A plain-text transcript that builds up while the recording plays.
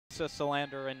Lisa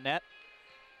Solander in net.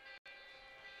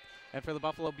 And for the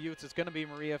Buffalo Beauts, it's going to be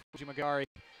Maria Fujimagari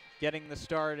getting the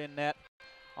start in net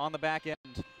on the back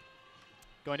end.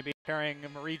 Going to be pairing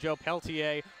Marie-Jo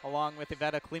Peltier along with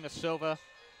Iveta Klimasova.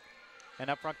 And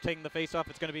up front taking the face-off,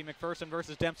 it's going to be McPherson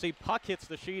versus Dempsey. Puck hits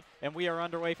the sheet, and we are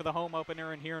underway for the home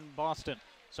opener here in Boston.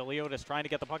 Soliotis trying to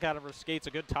get the puck out of her skates.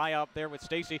 A good tie up there with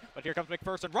Stacy, but here comes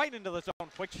McPherson right into the zone.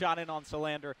 Quick shot in on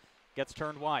Solander. Gets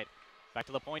turned wide. Back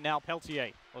to the point now,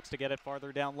 Peltier looks to get it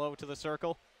farther down low to the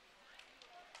circle.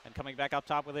 And coming back up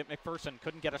top with it, McPherson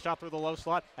couldn't get a shot through the low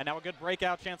slot. And now a good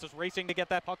breakout chance is racing to get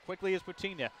that puck quickly is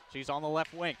Putina. She's on the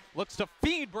left wing. Looks to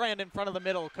feed Brand in front of the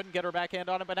middle. Couldn't get her backhand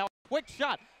on it, but now a quick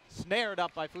shot. Snared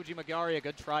up by Fujimagari. A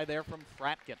good try there from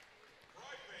Fratkin.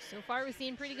 So far we've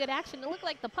seen pretty good action. It looked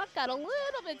like the puck got a little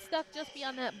bit stuck just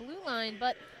beyond that blue line,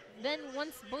 but then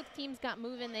once both teams got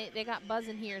moving, they got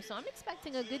buzzing here. So I'm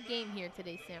expecting a good game here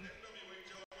today, Sam.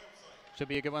 Should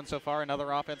be a good one so far.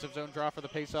 Another offensive zone draw for the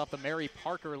face-off. The Mary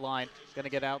Parker line going to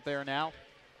get out there now.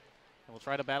 And we'll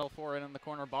try to battle for it in the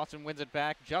corner. Boston wins it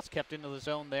back. Just kept into the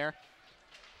zone there.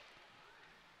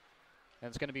 And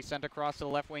it's going to be sent across to the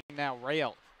left wing now.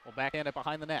 Rail will backhand it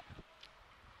behind the net.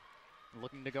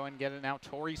 Looking to go and get it now.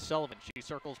 Tori Sullivan. She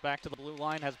circles back to the blue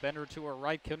line. Has Bender to her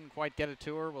right. Couldn't quite get it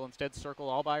to her. Will instead circle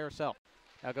all by herself.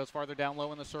 Now goes farther down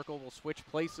low in the circle. Will switch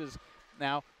places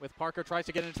now with Parker. Tries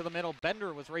to get into the middle.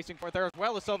 Bender was racing for it there as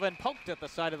well as Sullivan. Poked at the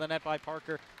side of the net by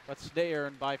Parker, but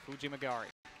snared by Fujimagari.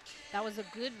 That was a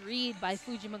good read by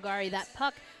Fujimagari. That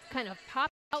puck kind of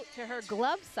popped out to her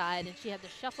glove side, and she had to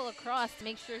shuffle across to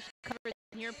make sure she covered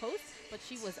the near post, but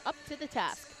she was up to the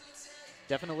task.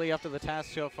 Definitely up to the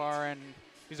task so far, and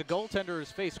he's a goaltender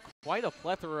who's faced quite a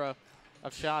plethora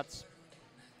of shots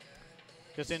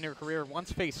just in her career.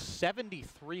 Once faced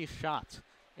 73 shots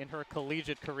in her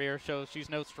collegiate career, shows she's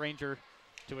no stranger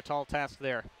to a tall task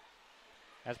there.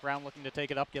 As Brown looking to take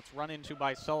it up, gets run into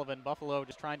by Sullivan. Buffalo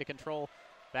just trying to control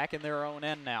back in their own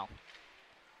end now.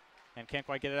 And can't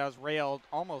quite get it out as Rail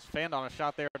almost fanned on a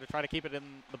shot there to try to keep it in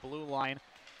the blue line.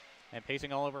 And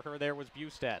pacing all over her there was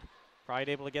Bustad. Pride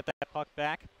able to get that puck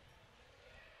back.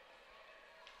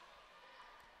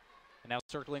 And now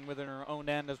circling within her own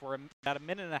end as we're about a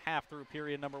minute and a half through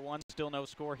period number one. Still no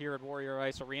score here at Warrior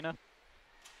Ice Arena.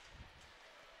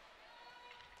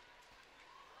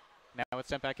 Now it's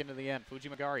sent back into the end.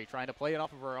 Fujimagari trying to play it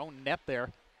off of her own net there.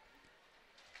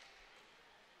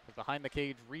 Behind the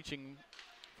cage reaching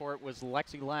for it was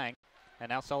Lexi Lang. And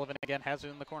now Sullivan again has it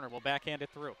in the corner. Will backhand it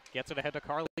through. Gets it ahead to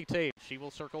Carly Taves. She will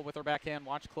circle with her backhand.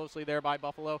 Watched closely there by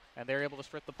Buffalo. And they're able to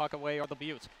strip the puck away, or the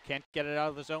Beauts. Can't get it out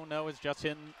of the zone, no. It's just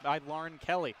in by Lauren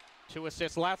Kelly. 2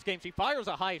 assists last game. She fires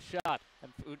a high shot.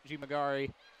 And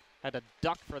Fujimagari had to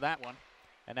duck for that one.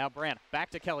 And now Brand back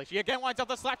to Kelly. She again winds up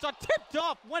the slap shot. Tipped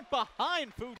off. Went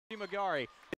behind Fujimagari.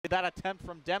 That attempt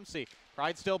from Dempsey.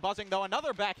 Pride still buzzing, though.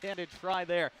 Another backhanded try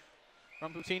there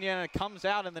from Putina, and it comes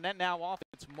out in the net now off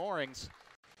its moorings.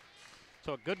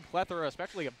 So a good plethora,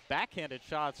 especially of backhanded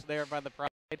shots there by the Pride.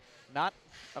 Not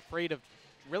afraid of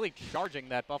really charging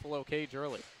that Buffalo cage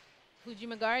early.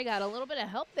 Fujimagari got a little bit of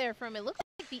help there from it. Looks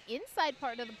like the inside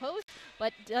part of the post,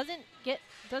 but doesn't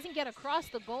get across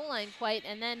the goal line quite.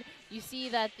 And then you see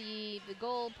that the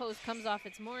goal post comes off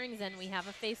its moorings, and we have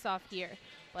a face-off here.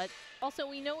 But also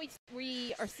we know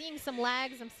we are seeing some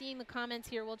lags. I'm seeing the comments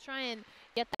here. We'll try and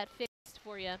get that fixed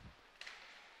for you.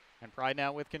 And Pride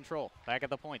now with control. Back at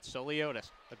the point, Soliotis.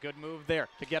 A good move there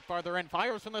to get farther in.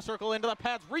 Fires from the circle into the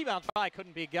pads. Rebound try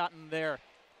couldn't be gotten there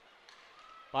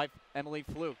by Emily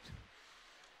Fluke.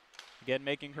 Again,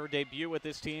 making her debut with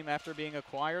this team after being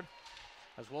acquired.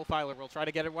 As Wolfeiler will try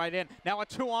to get it right in. Now a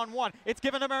 2-on-1. It's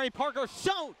given to Mary Parker.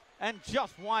 Shoot! And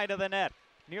just wide of the net.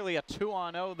 Nearly a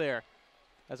 2-on-0 there.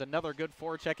 As another good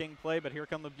forechecking play, but here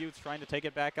come the Beauts trying to take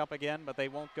it back up again, but they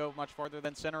won't go much farther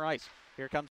than center ice. Here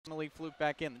comes Emily Fluke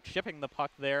back in, chipping the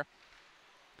puck there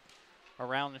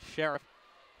around Sheriff.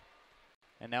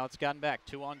 And now it's gotten back,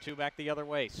 2-on-2 back the other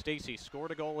way. Stacy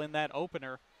scored a goal in that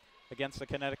opener against the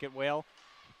Connecticut Whale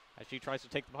as she tries to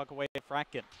take the puck away at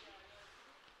Fratkin.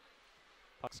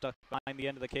 Puck stuck behind the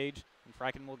end of the cage, and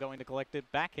Fratkin will go in to collect it.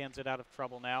 Backhands it out of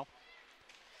trouble now.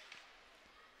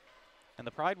 And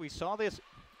the Pride, we saw this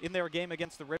in their game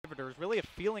against the Riveters, really a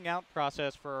feeling out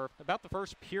process for about the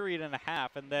first period and a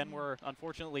half, and then we're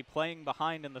unfortunately playing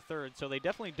behind in the third, so they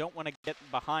definitely don't want to get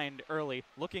behind early.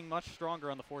 Looking much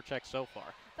stronger on the forecheck so far.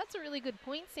 That's a really good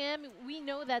point, Sam. We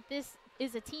know that this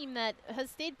is a team that has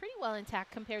stayed pretty well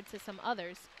intact compared to some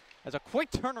others. As a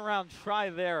quick turnaround try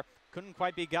there, couldn't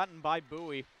quite be gotten by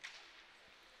Bowie.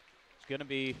 It's going to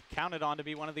be counted on to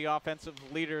be one of the offensive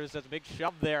leaders. As a big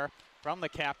shove there from the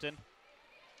captain.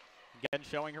 Again,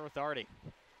 showing her authority.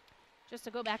 just to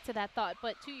go back to that thought.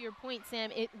 But to your point, Sam,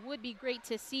 it would be great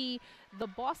to see the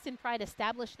Boston Pride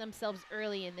establish themselves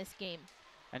early in this game.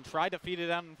 And tried to feed it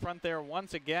out in front there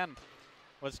once again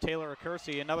was Taylor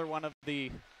Kersey, another one of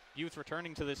the youth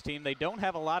returning to this team. They don't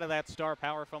have a lot of that star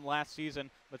power from last season,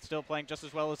 but still playing just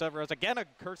as well as ever. As again, a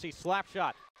Kersey slap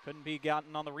shot. Couldn't be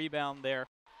gotten on the rebound there.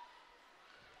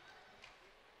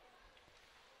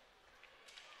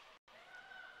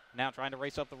 Now trying to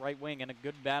race up the right wing, and a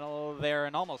good battle there,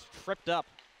 and almost tripped up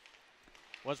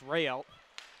was Rayout.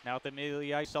 Now at the middle of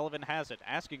the ice, Sullivan has it.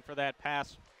 Asking for that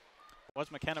pass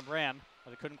was McKenna Brand,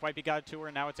 but it couldn't quite be got to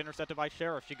her. Now it's intercepted by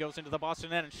Sheriff. She goes into the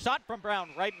Boston end, and shot from Brown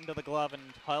right into the glove and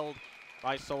held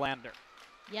by Solander.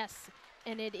 Yes,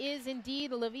 and it is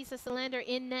indeed Lavisa Solander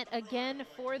in net again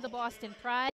for the Boston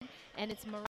Pride, and it's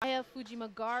Mariah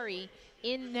Fujimagari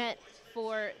in net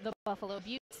for the Buffalo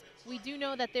Beauts. We do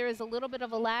know that there is a little bit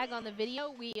of a lag on the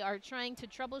video. We are trying to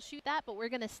troubleshoot that, but we're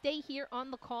going to stay here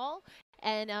on the call,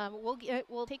 and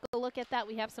we'll take a look at that.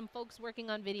 We have some folks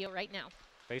working on video right now.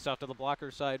 Face off to the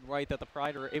blocker side right that the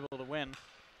Pride are able to win.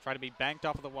 Try to be banked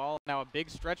off of the wall. Now a big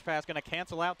stretch pass going to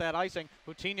cancel out that icing.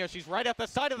 Coutinho, she's right at the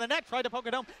side of the net. Tried to poke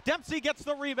it home. Dempsey gets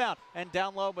the rebound. And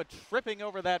down low, but tripping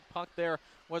over that puck there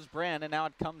was Brand. And now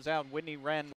it comes out. Whitney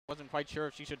Wren wasn't quite sure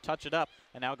if she should touch it up.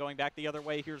 And now going back the other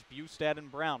way, here's Bustad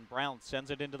and Brown. Brown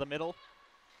sends it into the middle.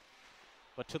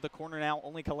 But to the corner now,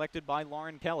 only collected by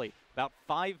Lauren Kelly. About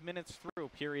 5 minutes through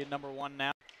period number 1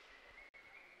 now.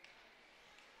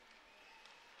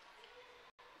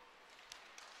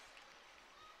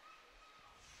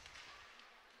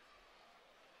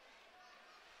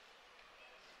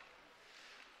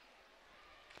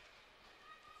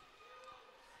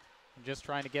 Just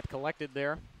trying to get collected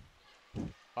there.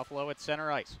 Buffalo at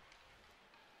center ice.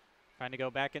 Trying to go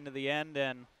back into the end,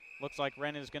 and looks like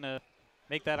Wren is going to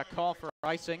make that a call for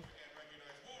icing.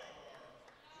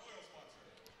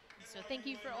 So thank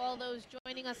you for all those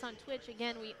joining us on Twitch.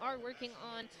 Again, we are working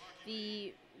on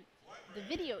the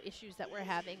video issues that we're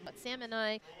having, but Sam and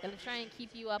I are going to try and keep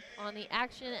you up on the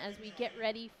action as we get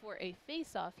ready for a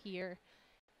face-off here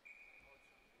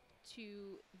to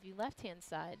the left-hand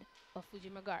side of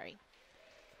Fujimagari.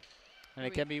 And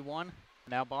it can be one.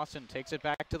 Now Boston takes it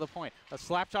back to the point. A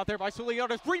slap shot there by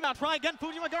Suliotis. Rebound, try again.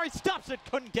 Fujimagari stops it.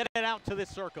 Couldn't get it out to this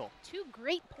circle. Two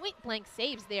great point-blank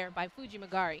saves there by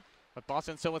Fujimagari. But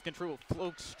Boston still with control.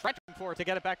 Fluke stretching for it to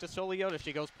get it back to Suliotis.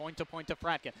 She goes point to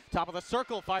Fratkin. Top of the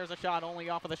circle, fires a shot only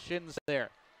off of the shins there.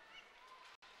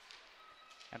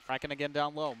 And Fratkin again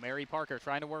down low. Mary Parker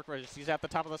trying to work with it. She's at the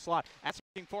top of the slot.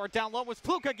 Asking for it down low was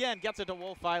Fluke again. Gets it to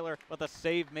Wolfeiler, but the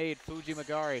save made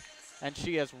Fujimagari. And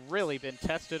she has really been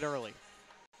tested early.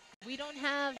 We don't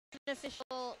have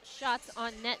official shots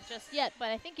on net just yet, but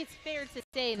I think it's fair to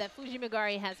say that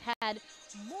Fujimagari has had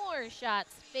more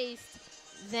shots faced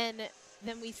than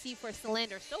we see for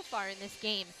Solander so far in this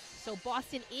game. So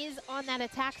Boston is on that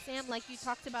attack, Sam, like you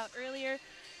talked about earlier,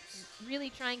 really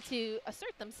trying to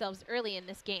assert themselves early in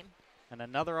this game. And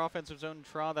another offensive zone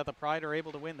draw that the Pride are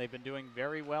able to win. They've been doing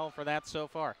very well for that so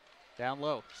far. Down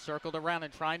low, circled around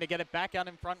and trying to get it back out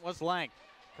in front was Lang.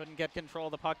 Couldn't get control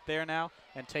of the puck there now,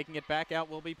 and taking it back out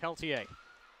will be Peltier.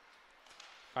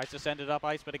 Tries to send it up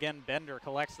ice, but again, Bender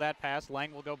collects that pass.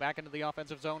 Lang will go back into the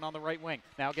offensive zone on the right wing.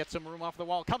 Now gets some room off the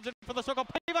wall. Comes in for the circle.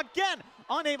 Pave again!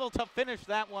 Unable to finish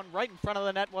that one. Right in front of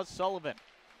the net was Sullivan.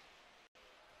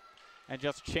 And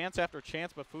just chance after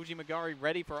chance, but Fujimagari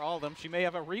ready for all of them. She may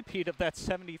have a repeat of that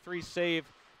 73 save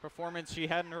performance she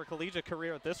had in her collegiate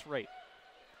career at this rate.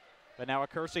 But now a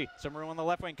Kersey, some room on the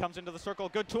left wing, comes into the circle.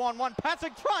 Good 2-on-1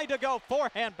 passing, tried to go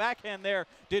forehand, backhand there.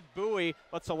 Did Bowie,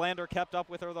 but Solander kept up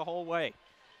with her the whole way.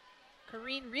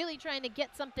 Kareen really trying to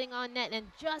get something on net and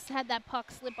just had that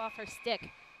puck slip off her stick.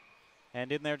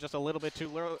 And in there just a little bit too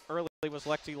early was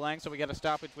Lexi Lang, so we got a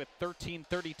stoppage with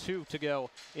 13:32 to go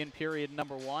in period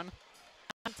number 1.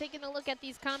 I'm taking a look at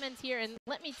these comments here, and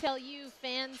let me tell you,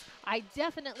 fans, I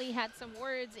definitely had some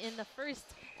words in the first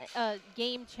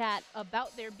game chat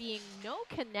about there being no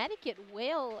Connecticut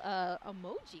whale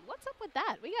emoji. What's up with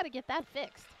that? We got to get that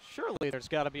fixed. Surely there's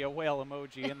got to be a whale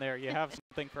emoji in there. You have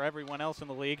something for everyone else in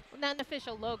the league. Not an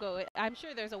official logo. I'm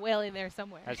sure there's a whale in there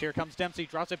somewhere. As here comes Dempsey,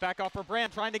 drops it back off for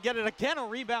Brand, trying to get it again. A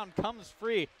rebound comes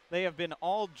free. They have been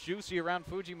all juicy around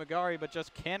Fujimagari, but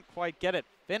just can't quite get it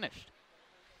finished.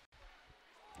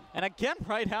 And again,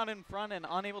 right out in front and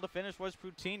unable to finish was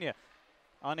Putinha.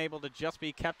 Unable to just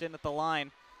be kept in at the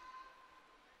line.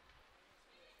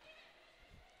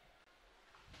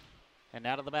 And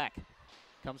out of the back.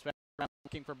 Comes back around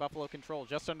looking for Buffalo control.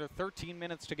 Just under 13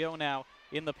 minutes to go now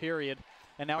in the period.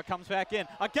 And now it comes back in.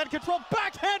 Again, control,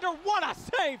 backhander, what a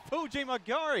save! Fuji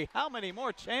Magari, how many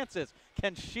more chances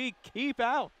can she keep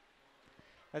out?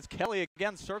 As Kelly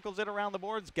again circles it around the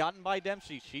boards, gotten by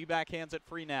Dempsey. She backhands it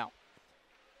free now.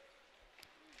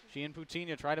 She and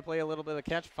Putinha try to play a little bit of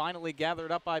catch. Finally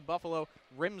gathered up by Buffalo.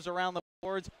 Rims around the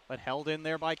boards, but held in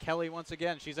there by Kelly once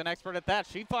again. She's an expert at that.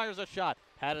 She fires a shot.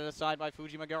 Patted aside by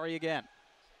Fuji Magari again.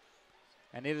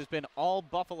 And it has been all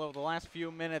Buffalo the last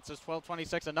few minutes as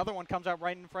 12:26. Another one comes out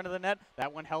right in front of the net.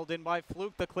 That one held in by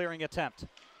Fluke, the clearing attempt.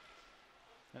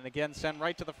 And again, sent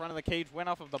right to the front of the cage. Went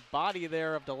off of the body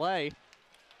there of Delay.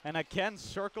 And again,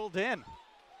 circled in.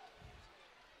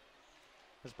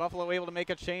 Is Buffalo able to make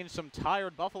a change? Some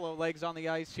tired Buffalo legs on the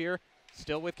ice here.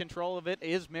 Still with control of it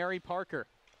is Mary Parker.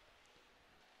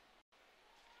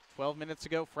 12 minutes to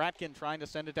go. Fratkin trying to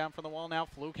send it down from the wall now.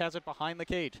 Fluke has it behind the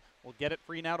cage. We'll get it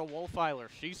free now to Wolfiler.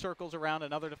 She circles around.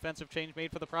 Another defensive change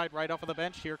made for the Pride right off of the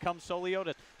bench. Here comes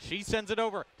Soliotis. She sends it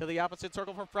over to the opposite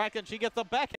circle for Fratkin. She gets the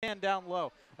backhand down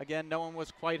low. Again, no one was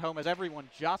quite home as everyone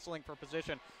jostling for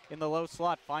position in the low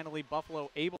slot. Finally, Buffalo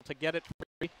able to get it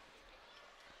free.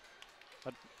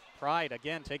 But Pride,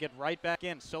 again, take it right back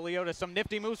in. Soliotis, some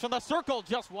nifty moves from the circle,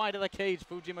 just wide of the cage.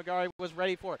 Fuji Magari was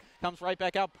ready for it. Comes right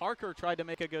back out. Parker tried to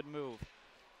make a good move.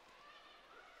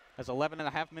 There's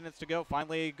 11.5 minutes to go.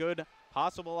 Finally, a good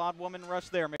possible odd woman rush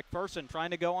there. McPherson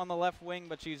trying to go on the left wing,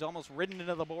 but she's almost ridden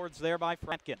into the boards there by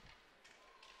Fratkin.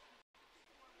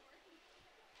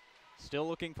 Still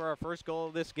looking for our first goal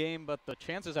of this game, but the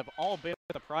chances have all been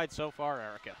with the Pride so far,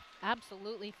 Erica.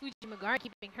 Absolutely. Fuji Magari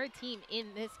keeping her team in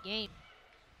this game.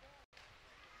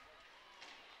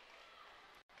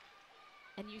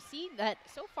 And you see that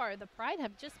so far the Pride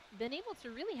have just been able to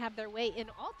really have their way in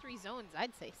all three zones,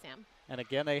 I'd say, Sam. And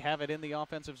again, they have it in the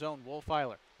offensive zone.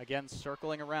 Wolfiler, again,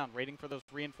 circling around, waiting for those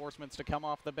reinforcements to come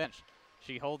off the bench.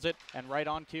 She holds it, and right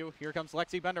on cue, here comes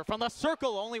Lexi Bender from the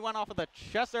circle. Only went off of the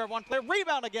chest there of one player.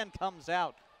 Rebound again comes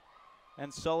out.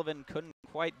 And Sullivan couldn't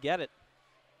quite get it.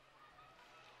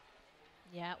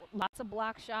 Yeah, lots of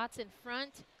block shots in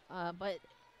front, but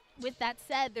with that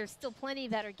said, there's still plenty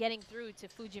that are getting through to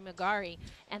Fuji Magari.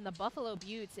 And the Buffalo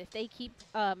Beauts, if they keep,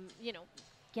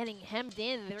 getting hemmed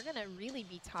in, they're going to really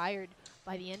be tired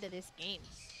by the end of this game.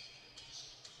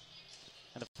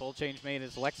 And a full change made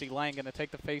is Lexi Lang going to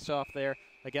take the face-off there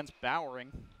against Bowering.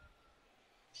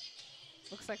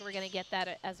 Looks like we're going to get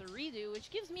that as a redo, which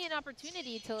gives me an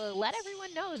opportunity to let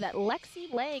everyone know that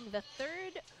Lexi Lang, the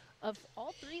third of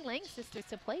all three Lang sisters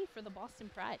to play for the Boston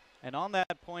Pride. And on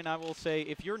that point, I will say,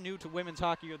 if you're new to women's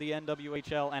hockey or the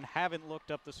NWHL and haven't looked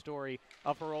up the story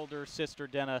of her older sister,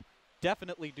 Denna,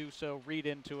 definitely do so. Read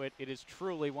into it. It is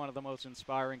truly one of the most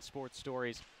inspiring sports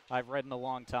stories I've read in a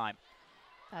long time.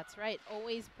 That's right.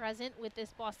 Always present with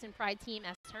this Boston Pride team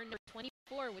as her number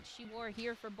 24, which she wore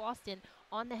here for Boston,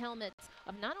 on the helmets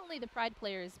of not only the Pride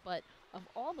players, but of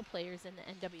all the players in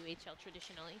the NWHL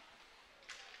traditionally.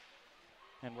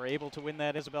 And were able to win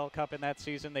that Isabel Cup in that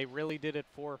season. They really did it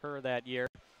for her that year.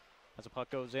 As a puck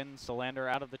goes in, Solander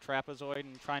out of the trapezoid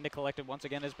and trying to collect it once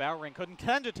again as Bowering couldn't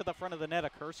send it to the front of the net.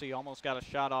 Kersey almost got a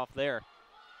shot off there.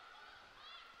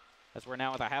 As we're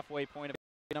now at the halfway point of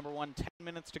number one, 10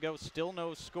 minutes to go, still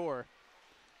no score.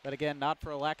 But again, not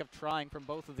for a lack of trying from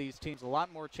both of these teams. A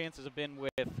lot more chances have been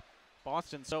with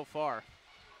Boston so far.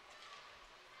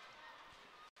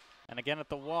 And again at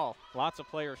the wall, lots of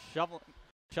players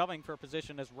shoving for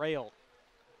position as railed.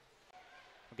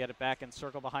 We'll get it back and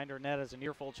circle behind her net as a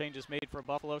near full change is made for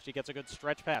Buffalo. She gets a good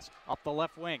stretch pass up the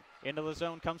left wing. Into the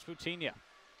zone comes Putinha.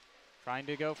 Trying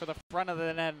to go for the front of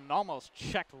the net and almost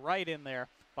checked right in there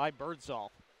by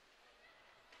Birdsall.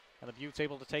 And the Beauts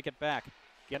able to take it back.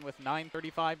 Again with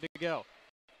 9:35 to go.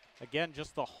 Again,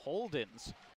 just the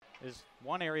hold-ins is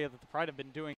one area that the Pride have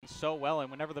been doing so well. And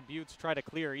whenever the Beauts try to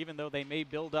clear, even though they may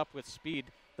build up with speed,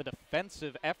 the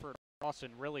defensive effort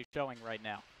Boston really showing right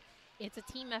now. It's a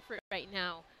team effort right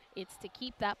now. It's to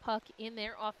keep that puck in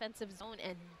their offensive zone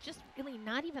and just really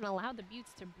not even allow the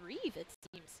Beauts to breathe, it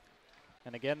seems.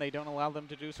 And again, they don't allow them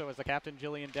to do so as the captain,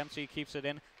 Jillian Dempsey, keeps it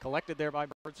in. Collected there by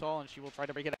Birdsall, and she will try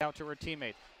to break it out to her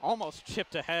teammate. Almost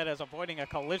chipped ahead as avoiding a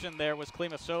collision there was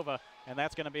Klimasova, and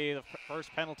that's going to be the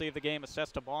first penalty of the game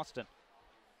assessed to Boston.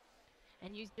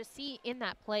 And you just see in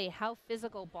that play how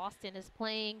physical Boston is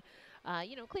playing.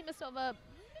 Klimasova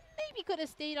maybe could have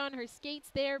stayed on her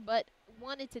skates there, but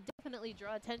wanted to definitely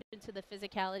draw attention to the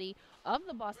physicality of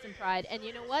the Boston Pride. And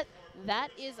you know what? That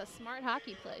is a smart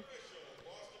hockey play.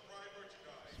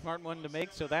 Smart one to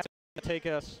make, so that's going to take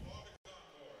us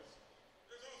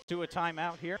to a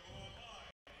timeout here.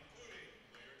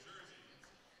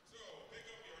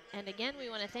 And again, we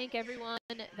want to thank everyone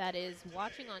that is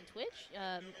watching on Twitch.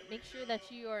 Make sure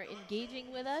that you are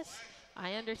engaging with us.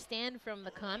 I understand from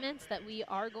the comments that we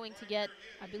are going to get,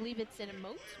 I believe it's an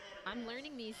emote. I'm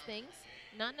learning these things,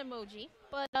 not an emoji,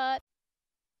 but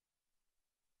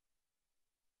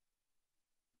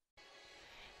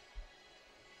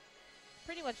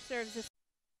pretty much serves as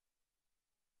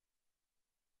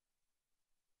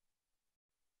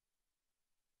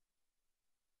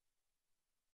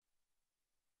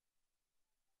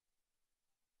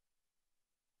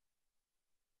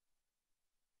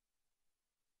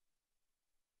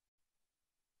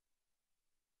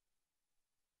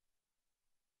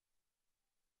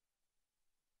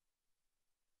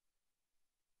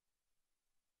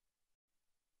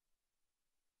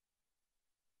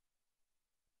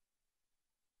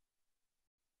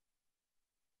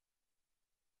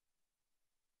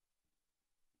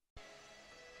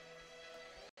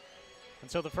And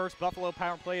so the first Buffalo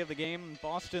power play of the game,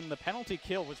 Boston, the penalty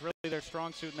kill was really their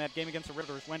strong suit in that game against the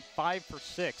Riveters. Went 5 for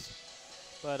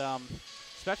 6. But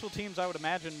special teams, I would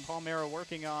imagine, Paul Mero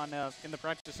working on in the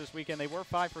practice this weekend. They were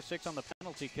 5 for 6 on the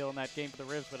penalty kill in that game for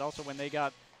the Rivs, but also when they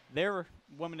got their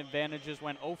women advantages,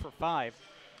 went 0 for 5.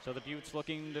 So the Beauts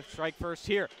looking to strike first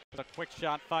here. With a quick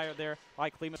shot fired there by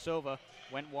Klimasova,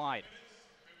 went wide.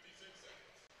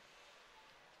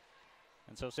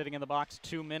 And so sitting in the box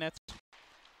 2 minutes.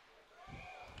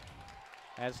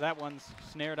 As that one's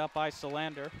snared up by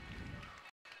Solander.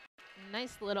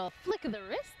 nice little flick of the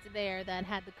wrist there that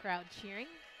had the crowd cheering.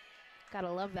 Gotta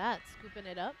love that, scooping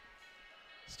it up.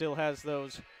 Still has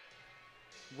those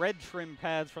red trim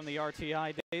pads from the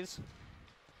RTI days.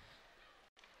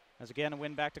 As again, a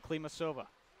win back to Klimasova.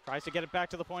 Tries to get it back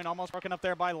to the point, almost broken up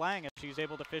there by Lang, as she's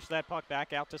able to fish that puck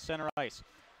back out to center ice.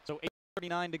 So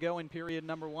 8:39 to go in period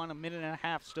number 1, a minute and a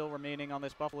half still remaining on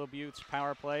this Buffalo Beauts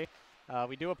power play.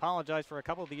 We do apologize for a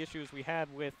couple of the issues we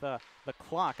had with the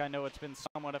clock. I know it's been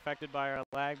somewhat affected by our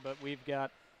lag, but we've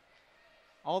got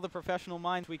all the professional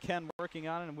minds we can working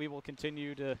on it, and we will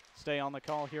continue to stay on the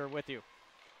call here with you.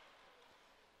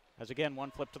 As again,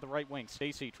 one flip to the right wing.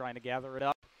 Stacy trying to gather it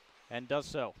up and does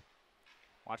so.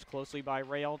 Watched closely by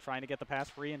Rail, trying to get the pass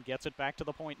free and gets it back to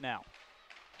the point now.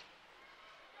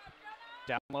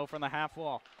 Down low from the half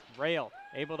wall. Rail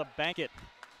able to bank it.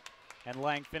 And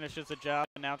Lang finishes the job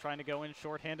and now trying to go in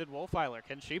short-handed. Wolfeiler,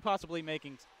 can she possibly make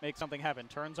something happen?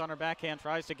 Turns on her backhand,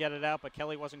 tries to get it out, but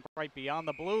Kelly wasn't quite beyond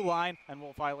the blue line. And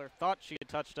Wolfeiler thought she had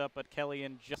touched up, but Kelly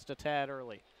in just a tad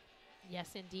early.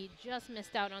 Yes, indeed. Just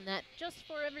missed out on that. Just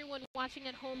for everyone watching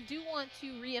at home, do want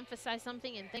to re-emphasize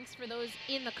something, and thanks for those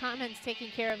in the comments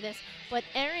taking care of this. But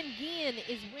Erin Guillen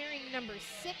is wearing number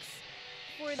 6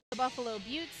 for the Buffalo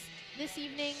Beauts this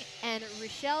evening, and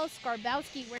Rochelle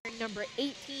Skarbowski wearing number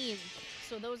 18.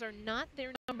 So those are not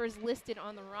their numbers listed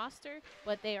on the roster,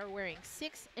 but they are wearing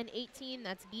 6 and 18.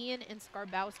 That's Guillen and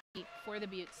Skarbowski for the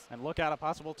Beauts. And look at a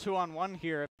possible 2-on-1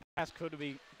 here. Pass could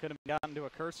have gotten to a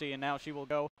Kersey, and now she will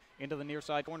go into the near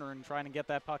side corner and try to get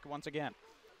that puck once again.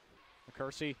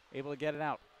 Kersey able to get it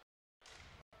out.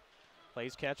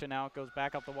 Plays catch, and now it goes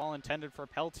back up the wall, intended for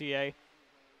Peltier.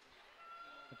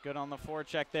 Good on the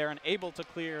forecheck there, and able to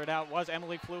clear it out was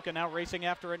Emily Fluke, and now racing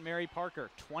after it, Mary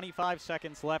Parker. 25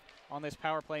 seconds left on this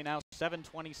power play now,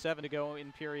 7:27 to go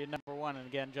in period number 1, and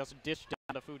again, just dished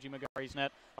down to Fuji Magari's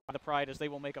net by the Pride as they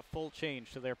will make a full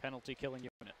change to their penalty killing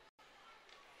unit.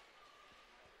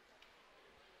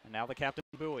 And now the captain,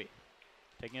 Bowie,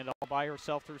 taking it all by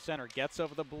herself through center, gets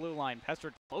over the blue line,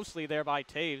 pestered closely there by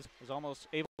Taves, was almost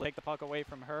able to take the puck away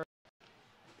from her.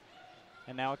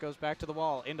 And now it goes back to the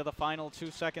wall, into the final 2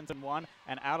 seconds and 1,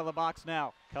 and out of the box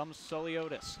now comes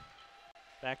Soliotis.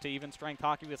 Back to even strength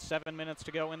hockey with 7 minutes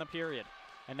to go in the period.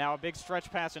 And now a big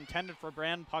stretch pass intended for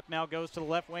Brand. Puck now goes to the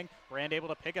left wing. Brand able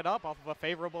to pick it up off of a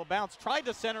favorable bounce. Tried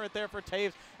to center it there for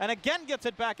Taves, and again gets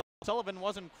it back. Sullivan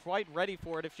wasn't quite ready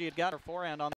for it. If she had got her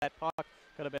forehand on that puck,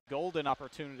 could have been a golden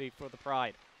opportunity for the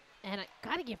Pride. And I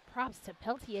gotta give props to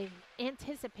Peltier, who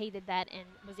anticipated that and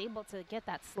was able to get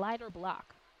that sliding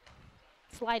block,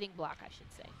 I should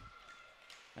say.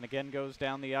 And again goes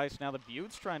down the ice. Now the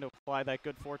Beauts trying to apply that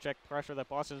good forecheck pressure that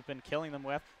Boston has been killing them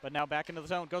with. But now back into the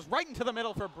zone. Goes right into the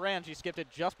middle for Brand. She skipped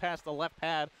it just past the left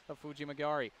pad of Fuji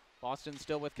Magari. Boston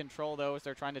still with control, though, as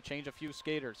they're trying to change a few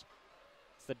skaters.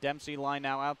 It's the Dempsey line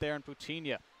now out there, and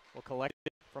Putinha will collect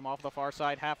it from off the far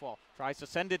side half wall. Tries to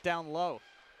send it down low.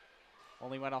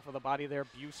 Only went off of the body there,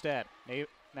 Bustad.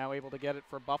 Now able to get it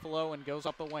for Buffalo and goes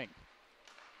up the wing.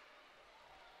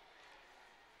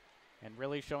 And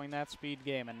really showing that speed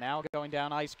game. And now going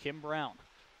down ice, Kim Brown,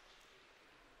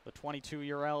 the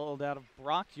 22-year-old out of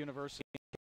Brock University.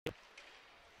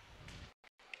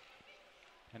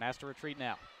 And has to retreat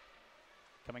now.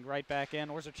 Coming right back in,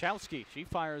 Orzechowski. She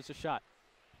fires a shot.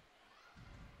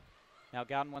 Now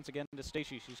Gowden once again to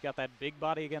Stacey. She's got that big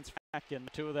body against Fatkin.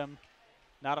 The two of them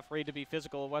not afraid to be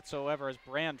physical whatsoever, as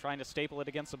Brand trying to staple it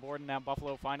against the board, and now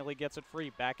Buffalo finally gets it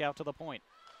free. Back out to the point.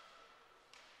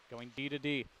 Going D to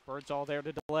D. Birds all there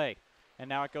to delay. And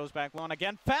now it goes back long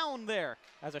again. Found there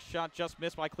as a shot just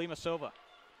missed by Klimasova.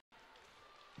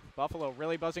 Buffalo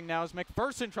really buzzing now as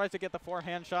McPherson tries to get the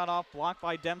forehand shot off. Blocked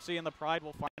by Dempsey, and the Pride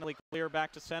will finally clear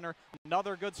back to center.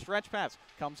 Another good stretch pass.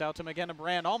 Comes out to McKenna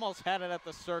Brand. Almost had it at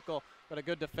the circle, but a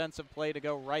good defensive play to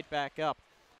go right back up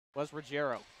was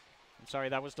Ruggiero. I'm sorry,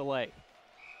 that was delay.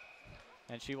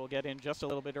 And she will get in just a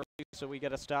little bit early, so we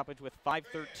get a stoppage with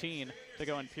 5:13 to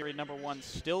go in period number 1.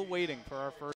 Still waiting for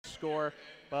our first score,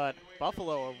 but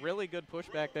Buffalo, a really good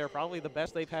pushback there, probably the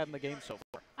best they've had in the game so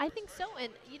far. I think so,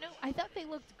 and I thought they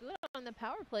looked good on the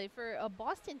power play for a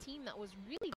Boston team that was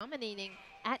really dominating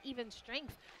at even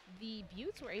strength. The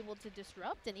Beauts were able to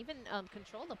disrupt and even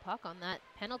control the puck on that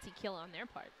penalty kill on their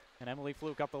part. And Emily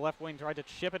Fluke up the left wing tried to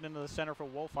chip it into the center for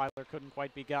Wolfeiler. Couldn't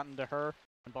quite be gotten to her.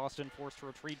 And Boston forced to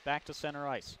retreat back to center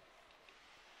ice.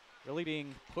 Really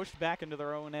being pushed back into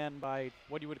their own end by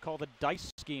what you would call the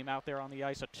dice scheme out there on the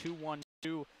ice. A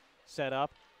 2-1-2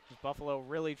 setup. Buffalo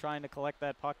really trying to collect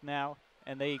that puck now,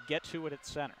 and they get to it at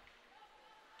center.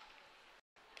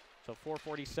 So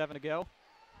 4:47 to go.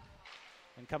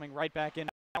 And coming right back in,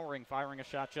 Bowering firing a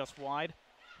shot just wide.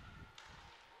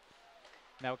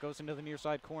 Now it goes into the near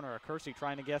side corner. Kersey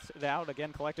trying to get it out.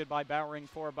 Again collected by Bowering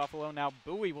for Buffalo. Now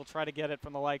Bowie will try to get it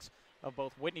from the likes of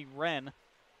both Whitney Wren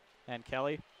and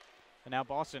Kelly. And now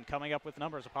Boston coming up with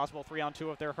numbers. A possible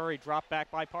 3-on-2 if they're hurried. Drop back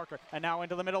by Parker. And now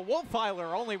into the middle.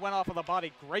 Wolfeiler only went off of the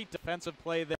body. Great defensive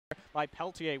play there by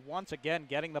Peltier. Once again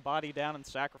getting the body down and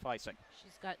sacrificing.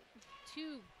 She's got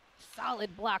 2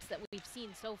 solid blocks that we've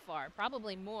seen so far.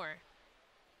 Probably more.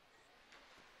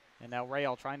 And now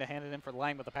Rael trying to hand it in for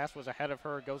Lang, but the pass was ahead of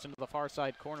her. It goes into the far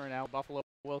side corner now. Buffalo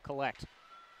will collect.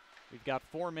 We've got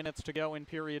 4 minutes to go in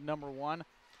period number 1.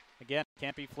 Again,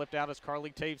 can't be flipped out as Carly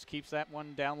Taves keeps that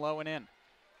one down low and in.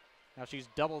 Now she's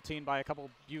double teamed by a couple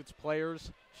Beauts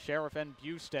players, Sheriff and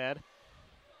Bustad.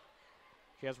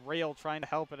 She has Rael trying to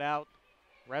help it out.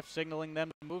 Ref signaling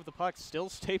them to move the puck, still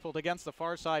stapled against the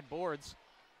far side boards.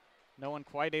 No one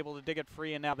quite able to dig it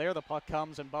free, and now there the puck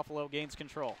comes and Buffalo gains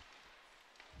control.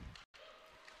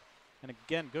 And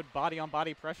again, good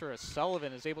body-on-body pressure as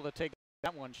Sullivan is able to take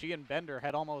that one. She and Bender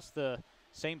had almost the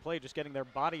same play, just getting their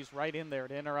bodies right in there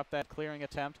to interrupt that clearing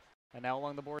attempt. And now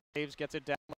along the board, Taves gets it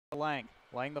down to Lang.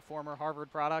 Lang, the former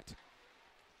Harvard product,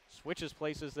 switches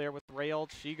places there with Rael.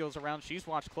 She goes around. She's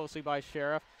watched closely by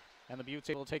Sheriff. And the Beauts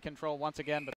able to take control once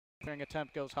again, but the clearing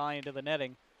attempt goes high into the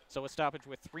netting. So a stoppage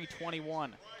with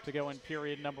 3:21 to go in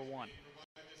period number 1.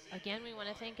 Again, we want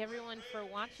to thank everyone for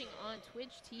watching on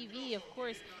Twitch TV. Of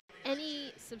course,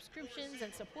 any subscriptions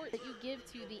and support that you give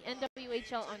to the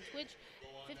NWHL on Twitch,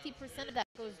 50% of that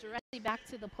goes directly back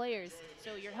to the players.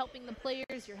 So you're helping the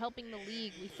players, you're helping the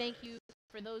league. We thank you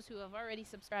for those who have already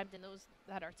subscribed and those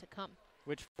that are to come.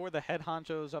 Which for the head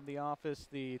honchos of the office,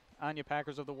 the Anya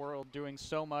Packers of the world, doing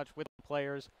so much with the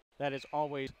players, that is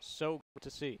always so good to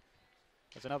see.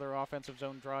 There's another offensive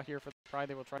zone draw here for the Pride.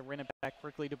 They will try to run it back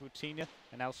quickly to Boutinha.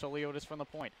 And now Soliotis from the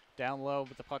point. Down low,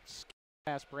 but the puck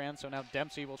past Brand. So now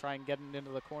Dempsey will try and get it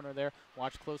into the corner there.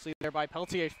 Watch closely there by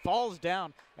Peltier. Falls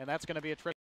down, and that's going to be a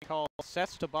trick call.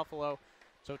 Sets to Buffalo.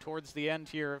 So towards the end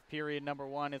here of period number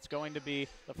 1, it's going to be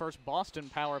the first Boston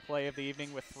power play of the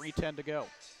evening with 3:10 to go.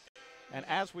 And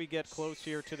as we get close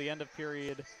here to the end of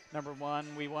period number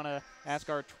 1, we want to ask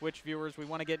our Twitch viewers, we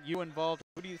want to get you involved.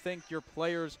 Who do you think your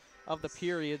players of the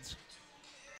periods,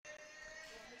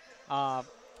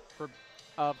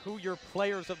 who your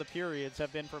players of the periods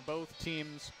have been for both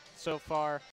teams so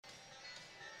far?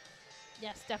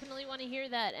 Yes, definitely want to hear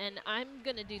that, and I'm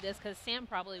going to do this because Sam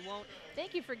probably won't.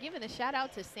 Thank you for giving a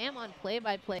shout-out to Sam on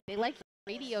play-by-play. They like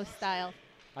your radio style.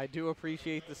 I do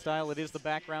appreciate the style. It is the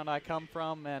background I come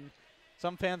from, and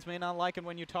some fans may not like it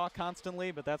when you talk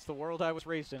constantly, but that's the world I was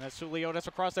raised in. As Suliotis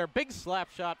across there, big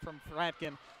slap shot from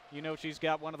Fratkin. You know she's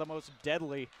got one of the most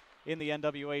deadly in the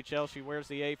NWHL. She wears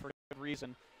the A for good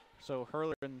reason. So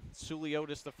Hurler and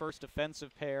Suliotis, the first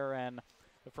defensive pair, and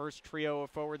the first trio of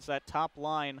forwards, that top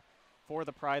line for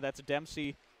the Pride. That's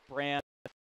Dempsey, Brand,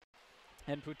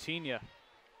 and Boutinha.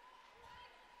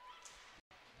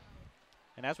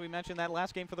 And as we mentioned, that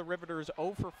last game for the Riveters,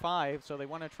 0 for 5, so they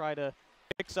want to try to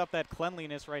fix up that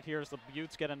cleanliness right here as the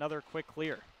Beauts get another quick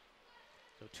clear.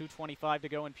 So 2:25 to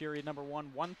go in period number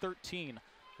 1, 1:13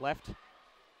 left.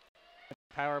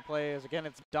 Power play is, again,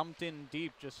 it's dumped in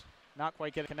deep, just not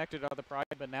quite getting connected on the Pride,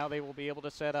 but now they will be able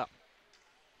to set up.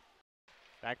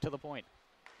 Back to the point.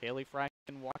 Kaylee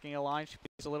Fraction walking a line. She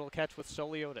plays a little catch with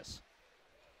Soliotis.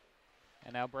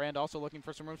 And now Brand also looking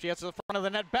for some room. She gets to the front of the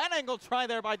net. Bad angle try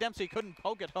there by Dempsey. Couldn't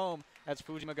poke it home as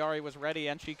Fujimagari was ready,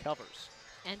 and she covers.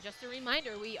 And just a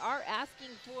reminder, we are asking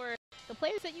for the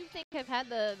players that you think have had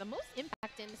the most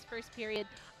impact in this first period.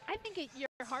 I think you're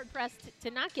hard-pressed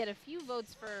to not get a few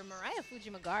votes for Mariah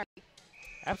Fujimagari.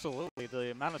 Absolutely.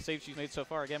 The amount of saves she's made so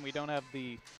far, again, we don't have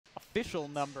the official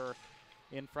number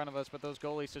in front of us, but those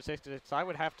goalie statistics, I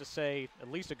would have to say at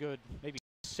least a good maybe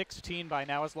 16 by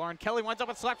now as Lauren Kelly winds up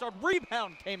with slap shot.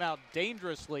 Rebound came out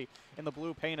dangerously in the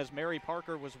blue paint as Mary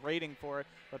Parker was waiting for it,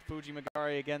 but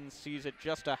Fujimagari again sees it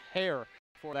just a hair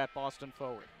for that Boston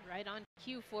forward. Right on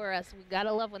cue for us. We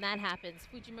gotta love when that happens.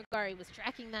 Fujimagari was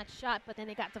tracking that shot, but then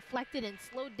it got deflected and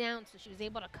slowed down, so she was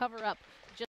able to cover up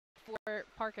just before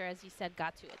Parker, as you said,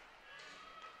 got to it.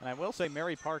 And I will say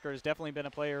Mary Parker has definitely been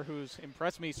a player who's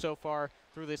impressed me so far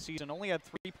through this season. Only had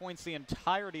 3 points the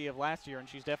entirety of last year, and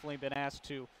she's definitely been asked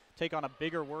to take on a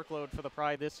bigger workload for the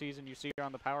Pride this season. You see her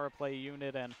on the power play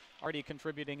unit and already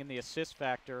contributing in the assist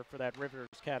factor for that Rivers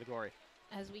category.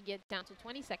 As we get down to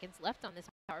 20 seconds left on this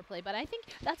power play, but I think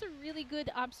that's a really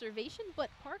good observation. But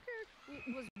Parker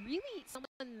was really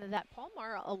someone that Paul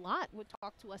Mara a lot would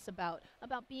talk to us about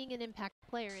being an impact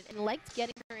player and liked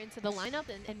getting her into the lineup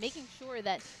and making sure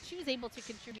that she was able to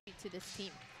contribute to this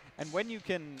team. And when you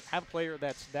can have a player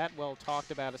that's that well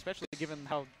talked about, especially given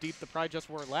how deep the Pride just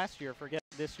were last year, forget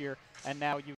this year, and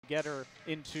now you get her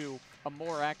into a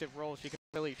more active role, she can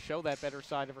really show that better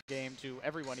side of her game to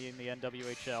everybody in the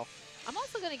NWHL. I'm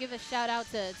also going to give a shout out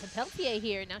to Peltier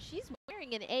here. Now she's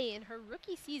wearing an A in her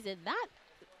rookie season. That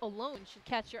alone should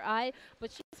catch your eye,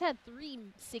 but she's had 3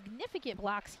 significant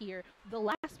blocks here. The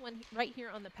last one right here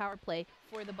on the power play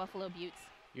for the Buffalo Beauts.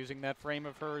 Using that frame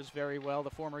of hers very well. The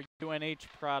former UNH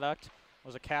product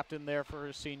was a captain there for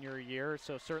her senior year,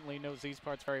 so certainly knows these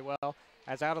parts very well.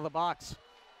 As out of the box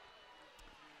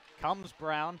comes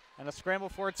Brown, and a scramble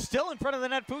for it. Still in front of the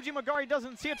net. Fujimagari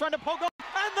doesn't see it, trying to poke up,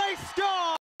 and they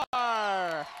score!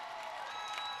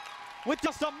 With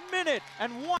just a minute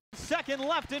and 1 second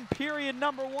left in period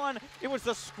number 1, it was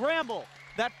the scramble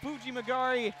that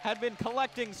Fujimagari had been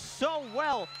collecting so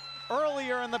well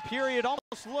earlier in the period.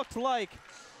 Almost looked like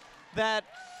that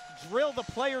drill the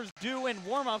players do in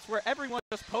warm-ups where everyone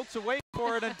just pokes away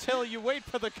for it until you wait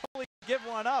for the goalie to give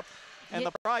one up. And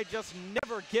the Pride just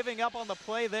never giving up on the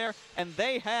play there, and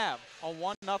they have a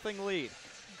 1-0 lead.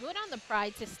 Good on the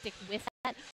Pride to stick with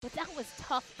that, but that was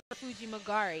tough for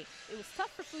Fujimagari. It was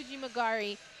tough for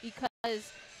Fujimagari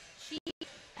because she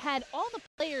had all the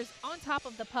players on top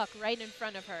of the puck right in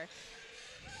front of her.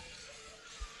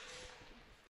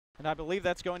 And I believe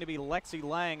that's going to be Lexi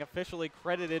Lang officially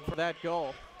credited for that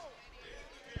goal.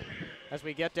 As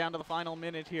we get down to the final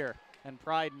minute here, and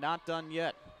Pride not done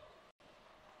yet.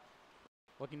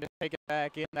 Looking to take it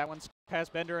back in. That one's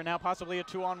past Bender, and now possibly a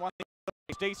 2-on-1.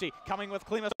 Stacy coming with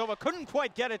Klimasova. Couldn't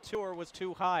quite get it to her. Was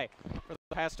too high for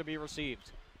the pass to be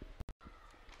received.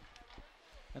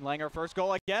 And Langer first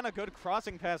goal again. A good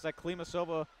crossing pass that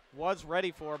Klimasova was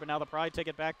ready for, but now the Pride take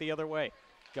it back the other way.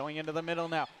 Going into the middle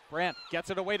now. Brandt gets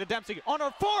it away to Dempsey. On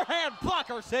her forehand.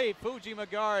 Blocker save.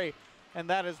 Fujimagari. And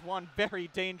that is one very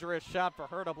dangerous shot for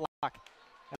her to block.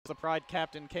 As the Pride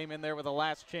captain came in there with a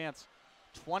last chance.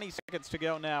 20 seconds to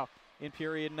go now in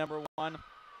period number 1.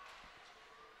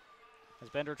 As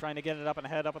Bender trying to get it up and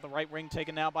head up at the right wing,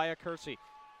 taken now by a Kersey.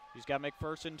 She's got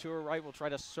McPherson to her right. Will try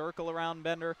to circle around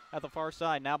Bender at the far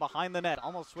side. Now behind the net.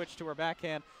 Almost switched to her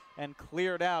backhand and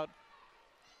cleared out.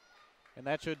 And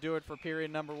that should do it for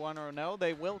period number 1. Or no,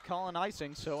 they will call an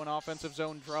icing. So an offensive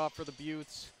zone draw for the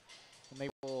Beauts. And they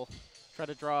will try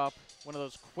to draw up one of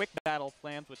those quick battle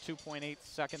plans with 2.8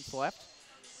 seconds left.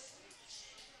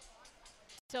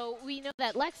 So we know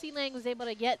that Lexi Lang was able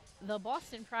to get the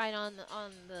Boston Pride on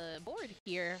the board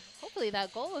here. Hopefully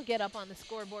that goal will get up on the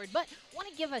scoreboard. But want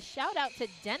to give a shout out to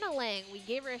Denna Lang. We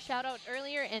gave her a shout out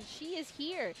earlier, and she is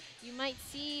here. You might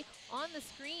see on the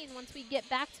screen once we get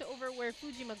back to over where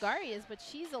Fujimagari is, but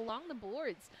she's along the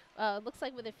boards. Looks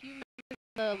like with a few members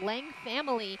of the Lang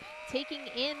family taking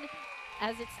in,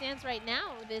 as it stands right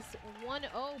now, this 1-0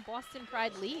 Boston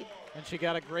Pride lead. And she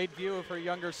got a great view of her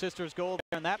younger sister's goal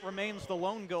there, and that remains the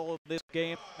lone goal of this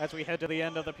game as we head to the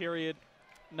end of the period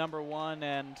number 1.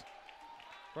 And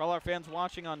for all our fans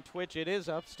watching on Twitch, it is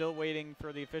up, still waiting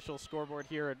for the official scoreboard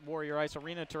here at Warrior Ice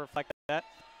Arena to reflect that.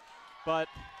 But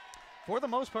for the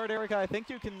most part, Erica, I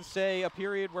think you can say a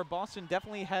period where Boston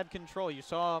definitely had control. You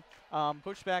saw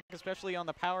pushback, especially on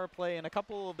the power play, and a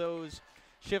couple of those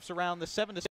shifts around the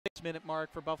 7-6 6-minute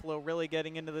mark for Buffalo really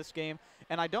getting into this game.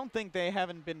 And I don't think they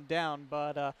haven't been down,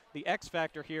 but the X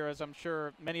factor here, as I'm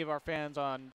sure many of our fans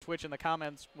on Twitch in the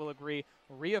comments will agree,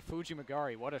 Ria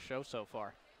Fujimagari, what a show so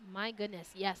far. My goodness,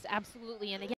 yes,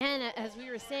 absolutely. And again, as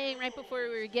we were saying right before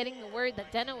we were getting the word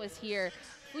that Denna was here,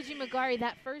 Fujimagari,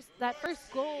 that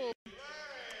first goal,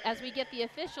 as we get the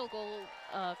official goal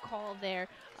call there,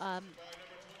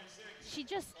 she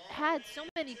just had so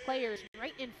many players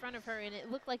right in front of her, and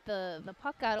it looked like the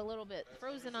puck got a little bit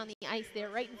frozen on the ice there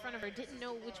right in front of her, didn't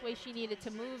know which way she needed to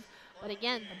move. But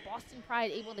again, the Boston Pride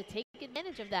able to take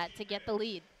advantage of that to get the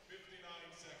lead.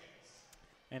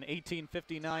 And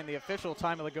 18:59, the official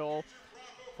time of the goal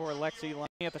for Lexi Lang.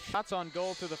 At the shots on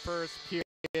goal through the first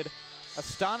period,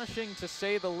 astonishing to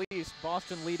say the least.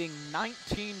 Boston leading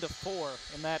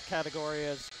 19-4 in that category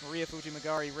as Maria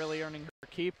Fujimagari really earning her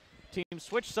keep. Team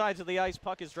switch sides of the ice,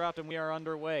 puck is dropped, and we are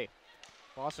underway.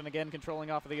 Boston again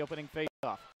controlling off of the opening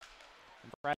faceoff.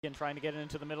 Bradkin trying to get it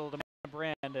into the middle of the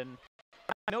Brand, and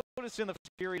I noticed in the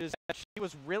first period is that she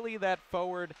was really that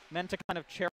forward, meant to kind of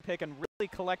cherry pick and really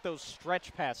collect those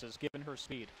stretch passes given her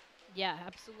speed. Yeah,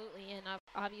 absolutely, and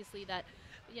obviously that,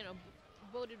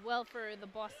 boded well for the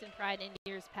Boston Pride in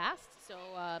years past. So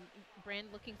Brand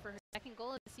looking for her second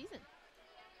goal of the season.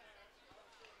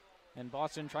 And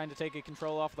Boston trying to take a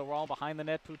control off the wall behind the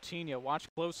net. Putinha watched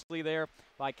closely there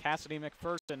by Cassidy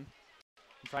McPherson,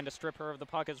 trying to strip her of the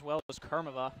puck as well as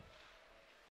Kermova.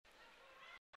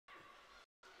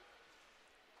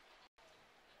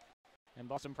 And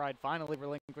Boston Pride finally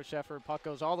relinquished effort. Puck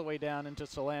goes all the way down into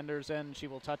Solander's end. She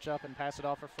will touch up and pass it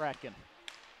off for Fratkin.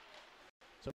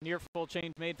 So near full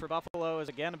change made for Buffalo as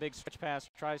again a big stretch pass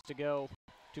tries to go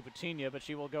to Putinha, but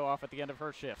she will go off at the end of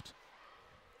her shift.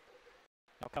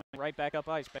 Now coming right back up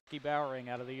ice, Becky Bowering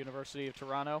out of the University of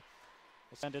Toronto.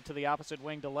 Will send it to the opposite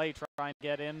wing. Delay trying to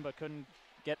get in, but couldn't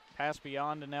get past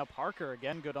beyond. And now Parker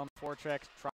again good on the forecheck,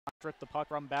 trying to strip the puck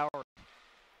from Bowering.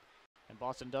 And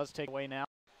Boston does take away now.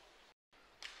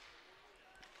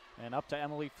 And up to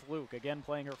Emily Fluke, again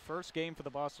playing her first game for the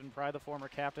Boston Pride, the former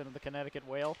captain of the Connecticut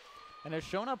Whale, and has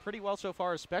shown up pretty well so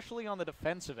far, especially on the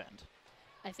defensive end.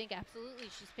 I think absolutely.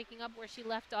 She's picking up where she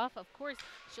left off. Of course,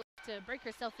 she'll have to break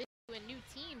herself into a new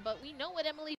team, but we know what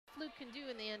Emily Fluke can do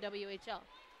in the NWHL.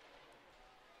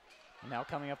 Now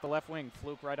coming up the left wing,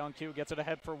 Fluke right on cue, gets it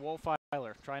ahead for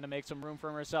Wolfeiler, trying to make some room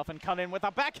for herself and cut in with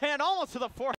a backhand almost to the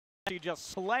forehand. She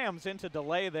just slams into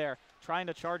Delay there, trying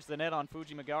to charge the net on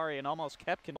Fujimagari and almost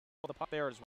kept control of the puck there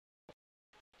as well.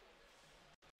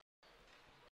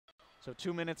 So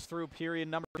 2 minutes through period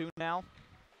number 2 now.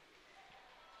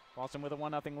 Boston with a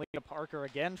 1-0 lead. Parker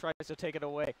again tries to take it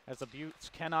away as the Beauts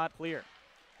cannot clear.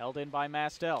 Held in by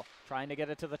Mastel, trying to get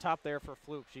it to the top there for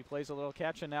Fluke. She plays a little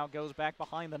catch and now goes back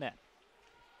behind the net.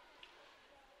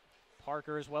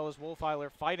 Parker as well as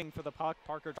Wolfeiler fighting for the puck.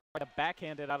 Parker tried to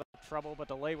backhand it out of trouble, but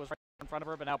Delay was right in front of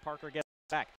her, but now Parker gets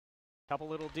back. Couple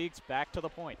little deeks back to the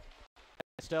point.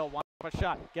 Still one a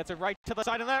shot, gets it right to the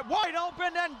side of that, wide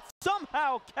open and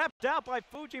somehow kept out by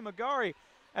Fujimagari,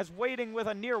 as waiting with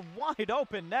a near wide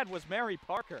open net was Mary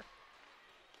Parker.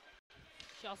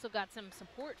 She also got some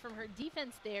support from her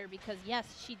defense there because,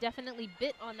 yes, she definitely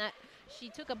bit on that. She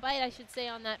took a bite, I should say,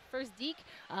 on that first deke,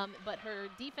 but her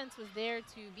defense was there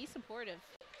to be supportive.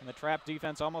 And the trap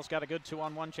defense almost got a good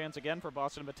 2-on-1 chance again for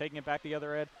Boston, but taking it back the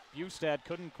other end. Bustad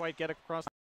couldn't quite get across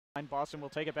the line. Boston will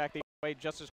take it back the other way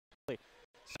just as quickly.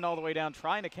 Send all the way down,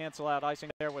 trying to cancel out icing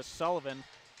there was Sullivan.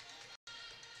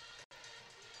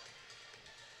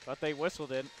 But they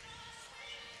whistled it.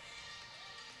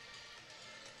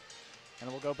 And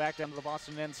it will go back down to the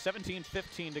Boston end.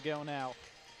 17:15 to go now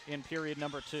in period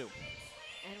number 2.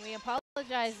 And we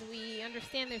apologize. We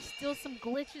understand there's still some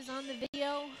glitches on the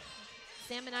video.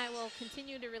 Sam and I will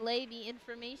continue to relay the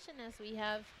information as we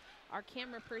have our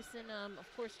camera person,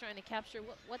 of course, trying to capture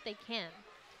what they can.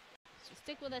 So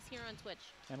stick with us here on Twitch.